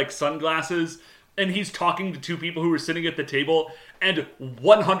shoulders and like sunglasses, and he's talking to two people who are sitting at the table, and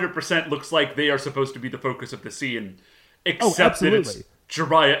 100% looks like they are supposed to be the focus of the scene, except that it's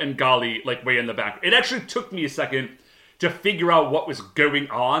Jiraiya and Gali like way in the back. It actually took me a second to figure out what was going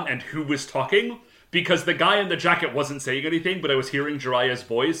on and who was talking, because the guy in the jacket wasn't saying anything, but I was hearing Jiraiya's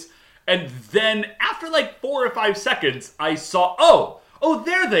voice. And then, after like 4 or 5 seconds, I saw, oh,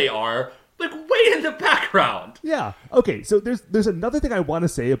 there they are, like way in the background. Yeah. Okay. So there's another thing I want to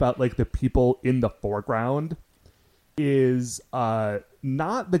say about like the people in the foreground is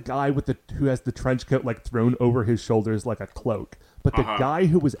not the guy who has the trench coat like thrown over his shoulders like a cloak, but the guy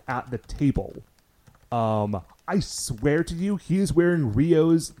who was at the table. I swear to you, he's wearing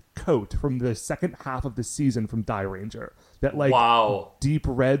Rio's coat from the second half of the season from Die Ranger. That like deep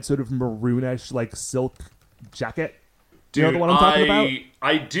red sort of maroonish like silk jacket. Do you know the one I'm talking about?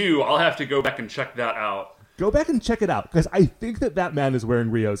 I do. I'll have to go back and check that out. Go back and check it out, because I think that man is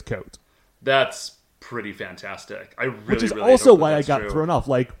wearing Rio's coat. That's pretty fantastic. Which is also why I got thrown off.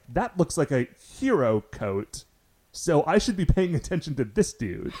 Like, that looks like a hero coat, so I should be paying attention to this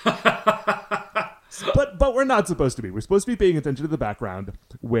dude. But we're not supposed to be. We're supposed to be paying attention to the background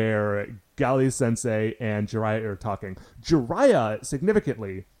where Gali Sensei and Jiraiya are talking. Jiraiya,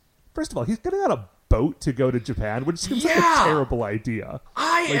 significantly, first of all, he's getting on a boat to go to Japan, which seems like a terrible idea.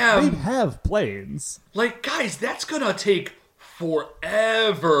 They have planes. Like, guys, that's gonna take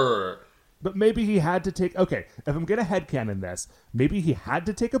forever. But maybe he had to take... Okay, if I'm gonna headcanon this, maybe he had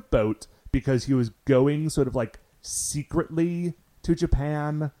to take a boat because he was going sort of like secretly to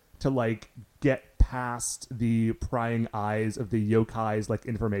Japan to like get past the prying eyes of the yokai's like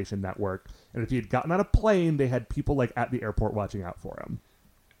information network, and if he had gotten on a plane, they had people like at the airport watching out for him.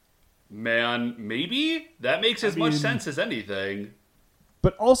 Man, maybe that makes as much sense as anything.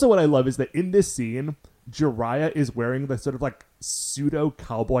 But also what I love is that in this scene, Jiraiya is wearing the sort of like pseudo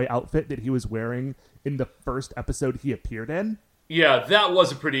cowboy outfit that he was wearing in the first episode he appeared in. Yeah, that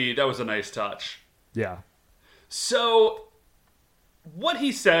was a nice touch. Yeah. So what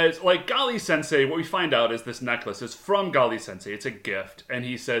he says, like Gali Sensei, what we find out is this necklace is from Gali Sensei. It's a gift. And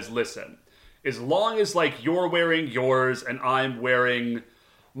he says, listen, as long as like you're wearing yours and I'm wearing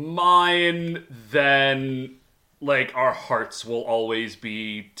mine, then like our hearts will always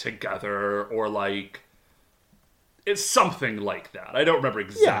be together, or like it's something like that. I don't remember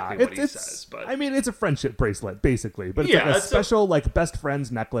exactly what he says, but I mean, it's a friendship bracelet basically, but it's like a special like best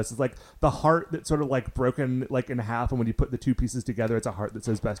friends necklace. It's like the heart that's sort of like broken like in half, and when you put the two pieces together, it's a heart that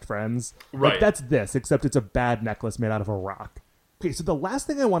says best friends. Right. Like, that's this, except it's a bad necklace made out of a rock. Okay, so the last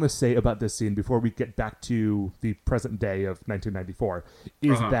thing I want to say about this scene before we get back to the present day of 1994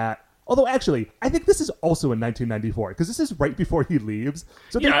 is that, although actually, I think this is also in 1994, because this is right before he leaves.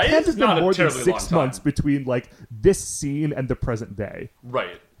 So there can't have been more than 6 months between like this scene and the present day.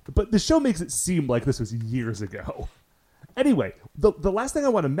 Right. But the show makes it seem like this was years ago. Anyway, the last thing I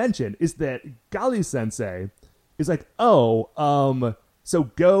want to mention is that Gali Sensei is like, so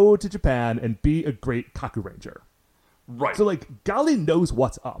go to Japan and be a great Kaku Ranger. Right. So, like, Gali knows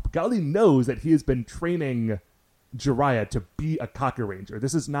what's up. Gali knows that he has been training Jiraiya to be a Kaku Ranger.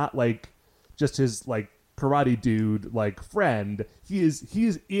 This is not, like, just his, like, karate dude, like, friend. He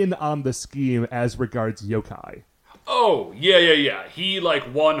is in on the scheme as regards yokai. Oh, yeah. He,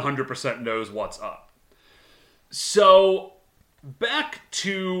 like, 100% knows what's up. So, back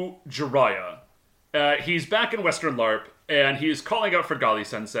to Jiraiya. He's back in Western LARP, and he's calling out for Gali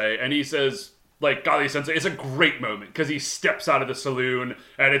Sensei, and he says... Like, Gali Sensei, it's a great moment, because he steps out of the saloon,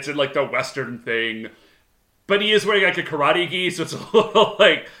 and it's in, like, the Western thing. But he is wearing, like, a karate gi, so it's a little,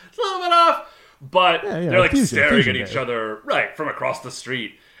 like, it's a little bit off. But they're, like, staring at each other, right, from across the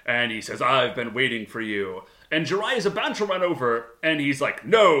street. And he says, I've been waiting for you. And Jiraiya is about to run over, and he's like,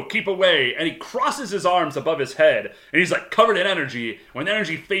 no, keep away. And he crosses his arms above his head, and he's, like, covered in energy. When the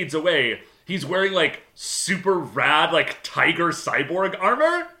energy fades away, he's wearing, like, super rad, like, tiger cyborg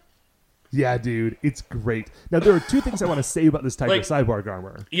armor. Yeah, dude, it's great. Now, there are two things I want to say about this Tiger Cyborg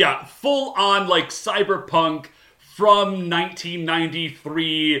armor. Yeah, full on, like, cyberpunk from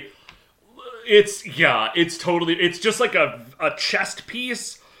 1993. It's totally... It's just like a chest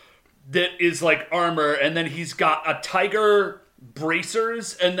piece that is, like, armor, and then he's got a tiger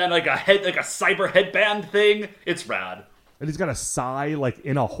bracers, and then, like, a cyber headband thing. It's rad. And he's got a sai, like,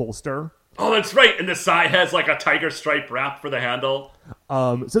 in a holster. Oh, that's right. And the sai has, like, a tiger stripe wrap for the handle.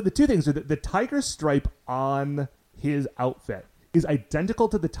 So the two things are that the tiger stripe on his outfit is identical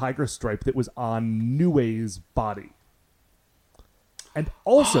to the tiger stripe that was on Nue's body. And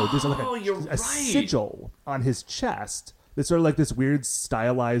also, there's like a sigil on his chest that's sort of like this weird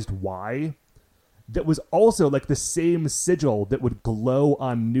stylized Y that was also like the same sigil that would glow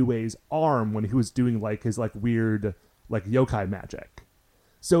on Nue's arm when he was doing like his like weird like yokai magic.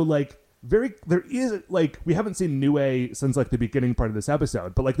 So like there is like, we haven't seen Nue since like the beginning part of this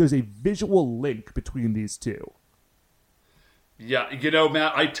episode, but like there's a visual link between these two. Yeah, you know,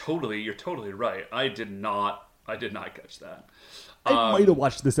 Matt, you're totally right. I did not catch that. I might have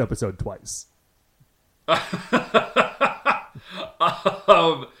watched this episode twice.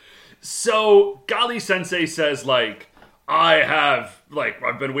 So Gali Sensei says like, I've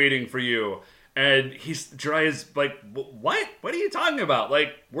been waiting for you. And Jiraiya's like, what? What are you talking about?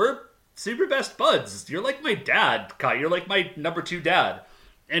 Like, we're super best buds. You're like my dad, Kai. You're like my number 2 dad.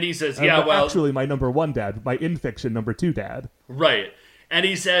 And he says, actually my number 1 dad, my in-fiction number 2 dad. Right. And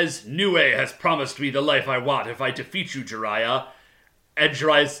he says, Nue has promised me the life I want if I defeat you, Jiraiya. And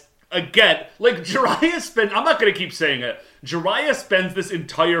Jiraiya's, again, like, I'm not going to keep saying it. Jiraiya spends this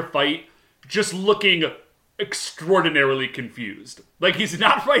entire fight just looking extraordinarily confused. Like, he's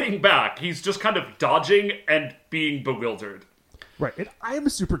not fighting back. He's just kind of dodging and being bewildered. Right, and I am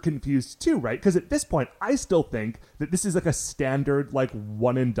super confused too, right? Because at this point, I still think that this is like a standard, like,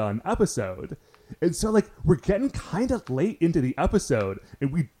 one-and-done episode. And so, like, we're getting kind of late into the episode,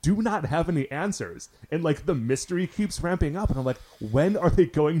 and we do not have any answers. And, like, the mystery keeps ramping up, and I'm like, when are they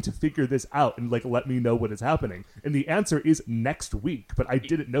going to figure this out and, like, let me know what is happening? And the answer is next week, but I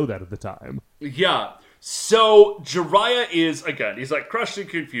didn't know that at the time. Yeah, so Jiraiya is, again, he's, like, crushed and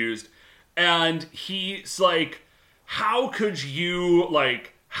confused, and he's like, how could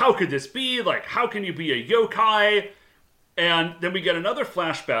this be? Like, how can you be a yokai? And then we get another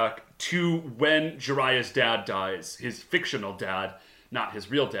flashback to when Jiraiya's dad dies. His fictional dad, not his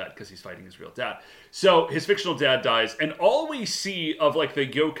real dad, because he's fighting his real dad. So his fictional dad dies, and all we see of, like, the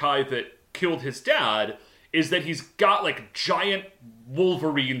yokai that killed his dad is that he's got, like, giant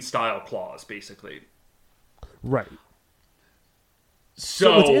Wolverine-style claws, basically. Right.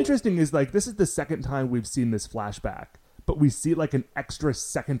 So what's interesting is, like, this is the second time we've seen this flashback, but we see, like, an extra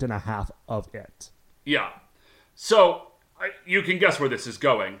second and a half of it. Yeah. So you can guess where this is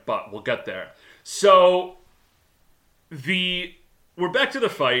going, but we'll get there. So the we're back to the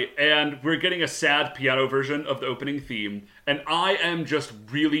fight, and we're getting a sad piano version of the opening theme, and I am just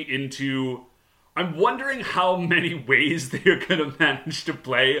really into... I'm wondering how many ways they're going to manage to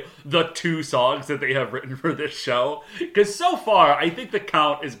play the 2 songs that they have written for this show. Because so far, I think the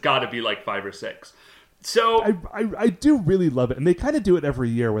count has got to be like 5 or 6. So I do really love it. And they kind of do it every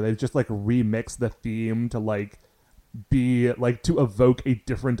year where they just like remix the theme to like be like to evoke a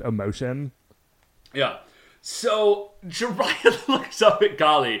different emotion. Yeah. So Jiraiya looks up at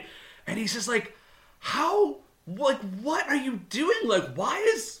Gali and he's just like, what are you doing? Like, what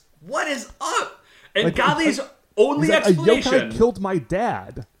is up? And like, Gali's only like, explanation... A yokai killed my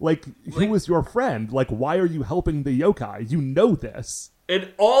dad. Like, who was your friend? Like, why are you helping the yokai? You know this.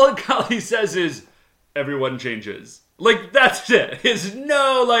 And all Gali says is, everyone changes. Like, that's it. It's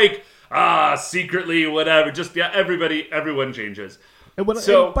no, like, secretly, whatever. Just, yeah, everyone changes. And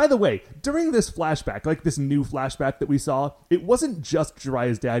by the way, during this flashback, like this new flashback that we saw, it wasn't just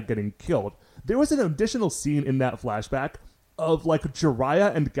Jiraiya's dad getting killed. There was an additional scene in that flashback of like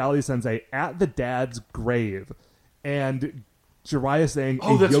Jiraiya and Gali Sensei at the dad's grave, and Jiraiya saying,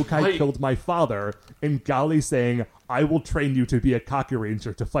 a yokai killed my father, and Gali saying, I will train you to be a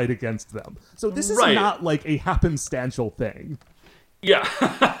Kakuranger to fight against them. So this is not like a happenstantial thing. Yeah.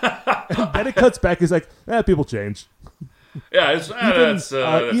 And then it cuts back, he's like, people change. Yeah,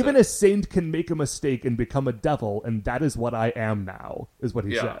 even a saint can make a mistake and become a devil, and that is what I am now, is what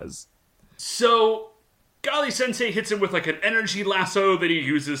he says. So Gali Sensei hits him with like an energy lasso that he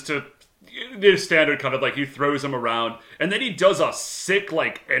uses to the standard kind of like he throws him around, and then he does a sick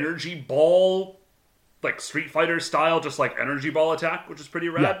like energy ball, like Street Fighter style, just like energy ball attack, which is pretty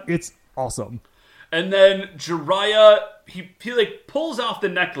rad. Yeah, it's awesome. And then Jiraiya, he like pulls off the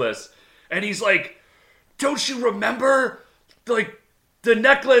necklace, and he's like, don't you remember? Like, the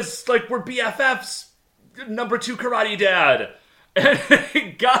necklace, like, we're BFFs, number 2 karate dad. And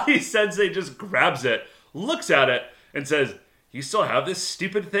Gali Sensei just grabs it, looks at it, and says, you still have this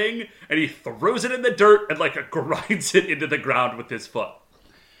stupid thing? And he throws it in the dirt and, like, grinds it into the ground with his foot.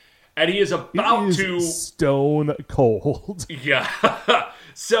 And he is about to... stone cold. Yeah.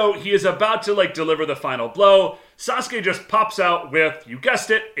 So he is about to, like, deliver the final blow. Sasuke just pops out with, you guessed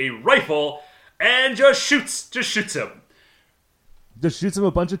it, a rifle, and just shoots him. Just shoots him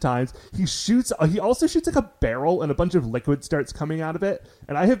a bunch of times. He also shoots like a barrel, and a bunch of liquid starts coming out of it.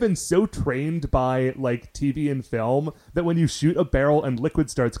 And I have been so trained by like TV and film that when you shoot a barrel and liquid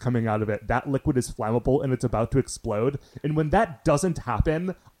starts coming out of it, that liquid is flammable and it's about to explode. And when that doesn't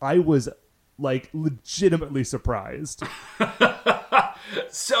happen, I was like legitimately surprised.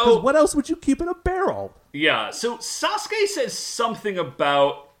 So what else would you keep in a barrel? Yeah. So Sasuke says something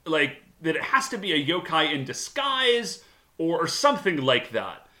about like that it has to be a yokai in disguise. Or something like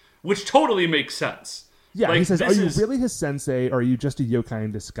that, which totally makes sense. Yeah, like, he says, are you really his sensei, or are you just a yokai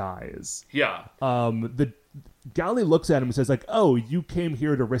in disguise? Yeah. The Gali looks at him and says, like, oh, you came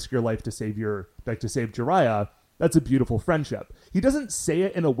here to risk your life to save Jiraiya. That's a beautiful friendship. He doesn't say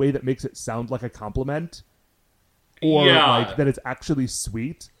it in a way that makes it sound like a compliment, or like that it's actually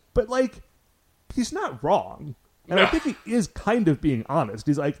sweet, but like, he's not wrong. And I think he is kind of being honest.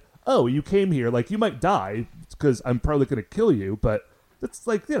 He's like, oh, you came here, like, you might die, because I'm probably going to kill you, but that's,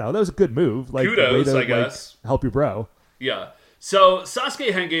 like, you know, that was a good move. Like, kudos, way to, I guess. Like, help your bro. Yeah. So,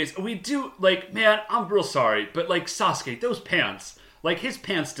 Sasuke Henge's, we do, like, man, I'm real sorry, but, like, Sasuke, those pants, like, his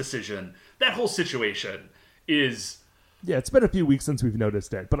pants decision, that whole situation is... Yeah, it's been a few weeks since we've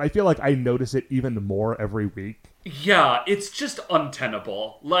noticed it, but I feel like I notice it even more every week. Yeah, it's just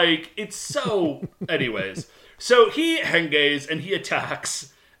untenable. Like, it's so... Anyways. So, he Henge's, and he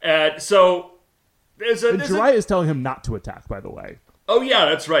attacks... And so, Jiraiya is telling him not to attack, by the way. Oh, yeah,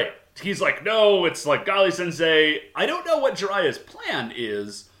 that's right. He's like, no, it's like Gali Sensei. I don't know what Jiraiya's plan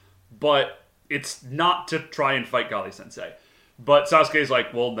is, but it's not to try and fight Gali Sensei. But Sasuke's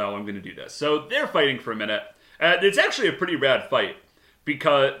like, well, no, I'm going to do this. So they're fighting for a minute. It's actually a pretty rad fight.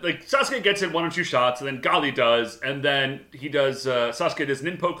 Because, like, Sasuke gets in 1 or 2 shots, and then Gali does, and then he does, Sasuke does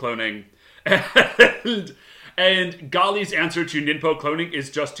Ninpo cloning. And Gali's answer to Ninpo cloning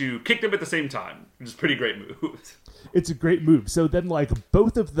is just to kick them at the same time, which is a pretty great move. It's a great move. So then, like,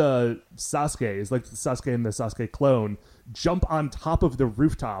 both of the Sasuke's, like the Sasuke and the Sasuke clone, jump on top of the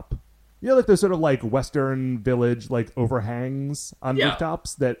rooftop. You know, like those sort of, like, Western village, like, overhangs on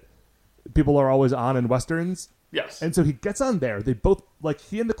rooftops that people are always on in Westerns? Yes. And so he gets on there. They both, like,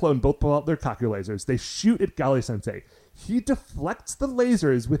 he and the clone both pull out their Kaku lasers. They shoot at Gali Sensei. He deflects the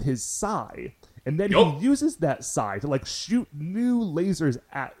lasers with his sai. And then he uses that sai to, like, shoot new lasers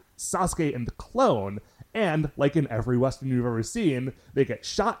at Sasuke and the clone. And, like in every Western you've ever seen, they get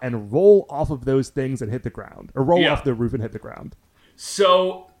shot and roll off of those things and hit the ground. Or roll off the roof and hit the ground.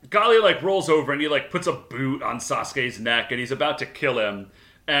 So Gali like rolls over and he like puts a boot on Sasuke's neck and he's about to kill him.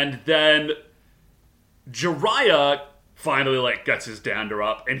 And then Jiraiya finally like gets his dander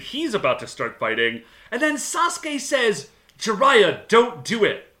up and he's about to start fighting. And then Sasuke says, Jiraiya, don't do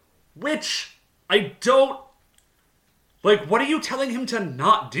it. Which I don't... Like, what are you telling him to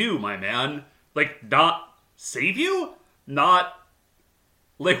not do, my man? Like, not save you? Not...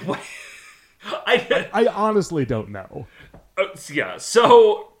 Like, what... I honestly don't know. Yeah,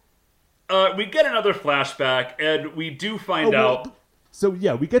 so we get another flashback, and we do find out... So,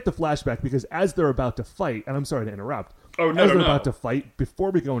 yeah, we get the flashback because as they're about to fight, and I'm sorry to interrupt. As they're about to fight,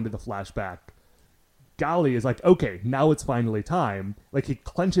 before we go into the flashback, Gali is like, okay, now it's finally time. Like, he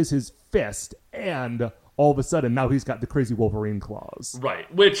clenches his fist, and all of a sudden, now he's got the crazy Wolverine claws.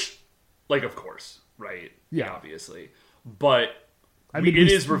 Right, which, like, of course, right? Yeah. Obviously. But... it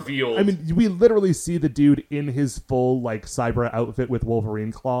is revealed. I mean, we literally see the dude in his full, like, cyber outfit with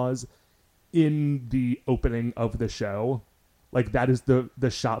Wolverine claws in the opening of the show. Like, that is the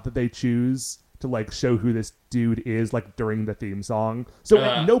shot that they choose to, like, show who this dude is, like, during the theme song. So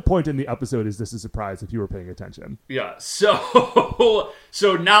at no point in the episode is this a surprise if you were paying attention. Yeah, so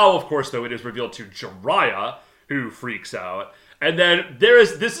now, of course, though, it is revealed to Jiraiya, who freaks out. And then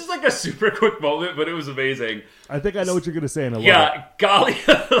this is like a super quick moment, but it was amazing. I think I know what you're going to say in a little. Yeah,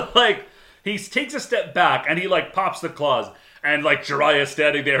 Gali, like, he takes a step back and he, like, pops the claws. And, like, Jiraiya's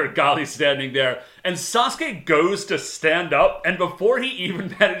standing there and Gali's standing there. And Sasuke goes to stand up. And before he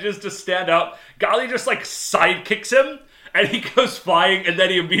even manages to stand up, Gali just, like, sidekicks him. And he goes flying and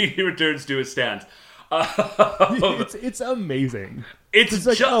then he immediately returns to his stance. It's amazing. It's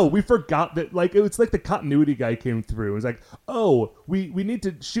like, oh, we forgot that, like, it's like the continuity guy came through. It's like, oh, we need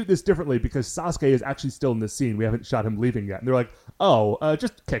to shoot this differently because Sasuke is actually still in the scene. We haven't shot him leaving yet. And they're like, oh,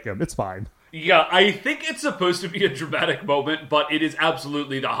 just kick him. It's fine. Yeah, I think it's supposed to be a dramatic moment, but it is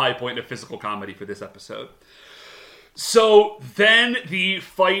absolutely the high point of physical comedy for this episode. So then the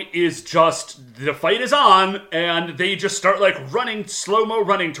fight is on, and they just start, like, running, slow-mo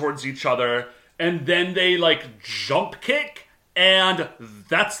running towards each other, and then they, like, jump kick, and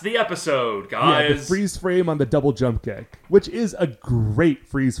that's the episode, guys. Yeah, the freeze frame on the double jump kick, which is a great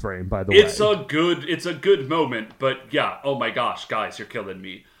freeze frame, by the way. It's a good moment, but yeah, oh my gosh, guys, you're killing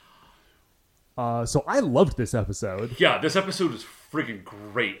me. So I loved this episode. Yeah, this episode is freaking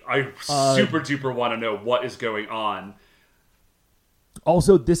great. I super duper want to know what is going on.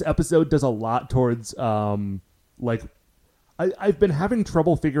 Also, this episode does a lot towards, like, I've been having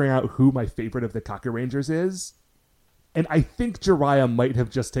trouble figuring out who my favorite of the Kaku Rangers is. And I think Jiraiya might have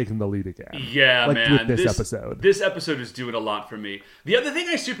just taken the lead again. Yeah, like, man. with this episode. This episode is doing a lot for me. The other thing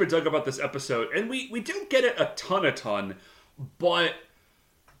I super dug about this episode, and we don't get it a ton, but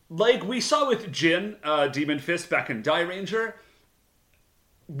like we saw with Jin, Demon Fist back in Die Ranger,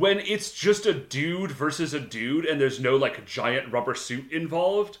 when it's just a dude versus a dude and there's no, like, giant rubber suit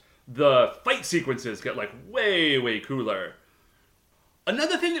involved, the fight sequences get, like, way, way cooler.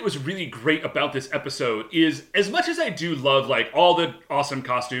 Another thing that was really great about this episode is, as much as I do love, like, all the awesome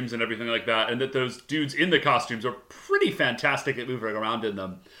costumes and everything like that, and that those dudes in the costumes are pretty fantastic at moving around in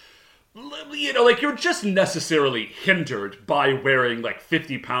them, you know, like, you're just necessarily hindered by wearing, like,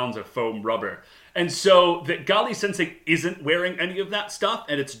 50 pounds of foam rubber. And so that Gali Sensei isn't wearing any of that stuff,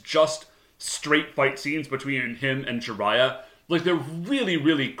 and it's just straight fight scenes between him and Jiraiya. Like, they're really,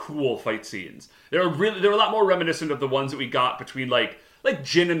 really cool fight scenes. They're a lot more reminiscent of the ones that we got between, like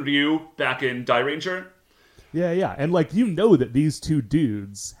Jin and Ryu back in Die Ranger. Yeah. And, like, you know that these two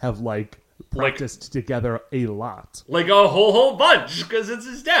dudes have, like, practiced together a lot. Like, a whole bunch, because it's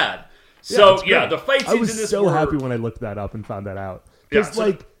his dad. So, yeah, the fight scenes in this I was so happy when I looked that up and found that out. Because,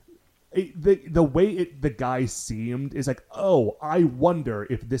 the way the guy seemed is like, oh, I wonder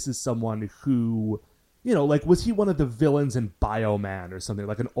if this is someone who, you know, like, was he one of the villains in Bioman or something,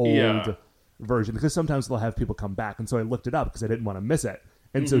 like an old version? Because sometimes they'll have people come back, and so I looked it up because I didn't want to miss it.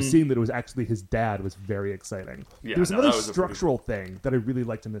 And so seeing that it was actually his dad was very exciting. Yeah, there was another structural thing that I really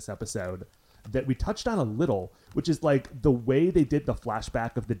liked in this episode that we touched on a little, which is, like, the way they did the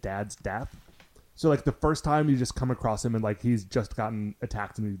flashback of the dad's death. So, like, the first time you just come across him and, like, he's just gotten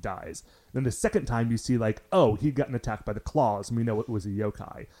attacked and he dies. Then the second time you see, like, oh, he'd gotten attacked by the claws and we know it was a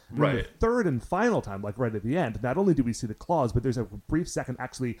yokai. And then the third and final time, like, right at the end, not only do we see the claws, but there's a brief second,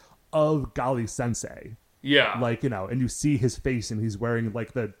 actually, of Gali Sensei. Yeah. Like, you know, and you see his face and he's wearing,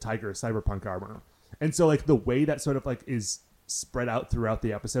 like, the Tiger Cyberpunk armor. And so, like, the way that sort of, like, is spread out throughout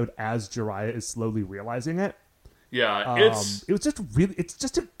the episode as Jiraiya is slowly realizing it. Yeah, it's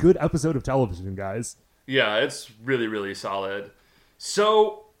just a good episode of television, guys. Yeah, it's really, really solid.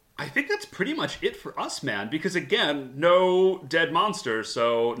 So, I think that's pretty much it for us, man. Because again, no dead monster,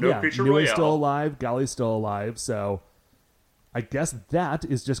 so no Creature Newey's Royale. still alive, Golly's still alive, so I guess that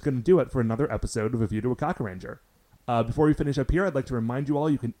is just going to do it for another episode of A View to a Cockaranger. Before we finish up here, I'd like to remind you all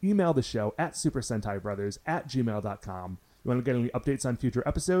you can email the show at supersentaibrothers@gmail.com. You want to get any updates on future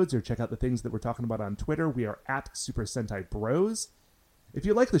episodes or check out the things that we're talking about on Twitter, we are at Super Sentai Bros. If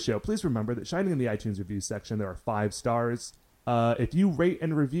you like the show, please remember that shining in the iTunes reviews section, there are 5 stars. If you rate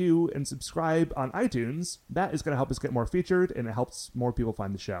and review and subscribe on iTunes, that is going to help us get more featured, and it helps more people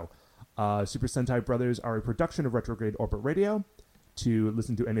find the show. Super Sentai Brothers are a production of Retrograde Orbit Radio. To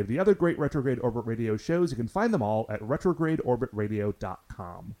listen to any of the other great Retrograde Orbit Radio shows, you can find them all at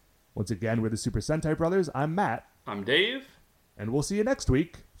retrogradeorbitradio.com. Once again, we're the Super Sentai Brothers. I'm Matt. I'm Dave. And we'll see you next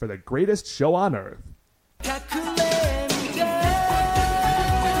week for the greatest show on Earth.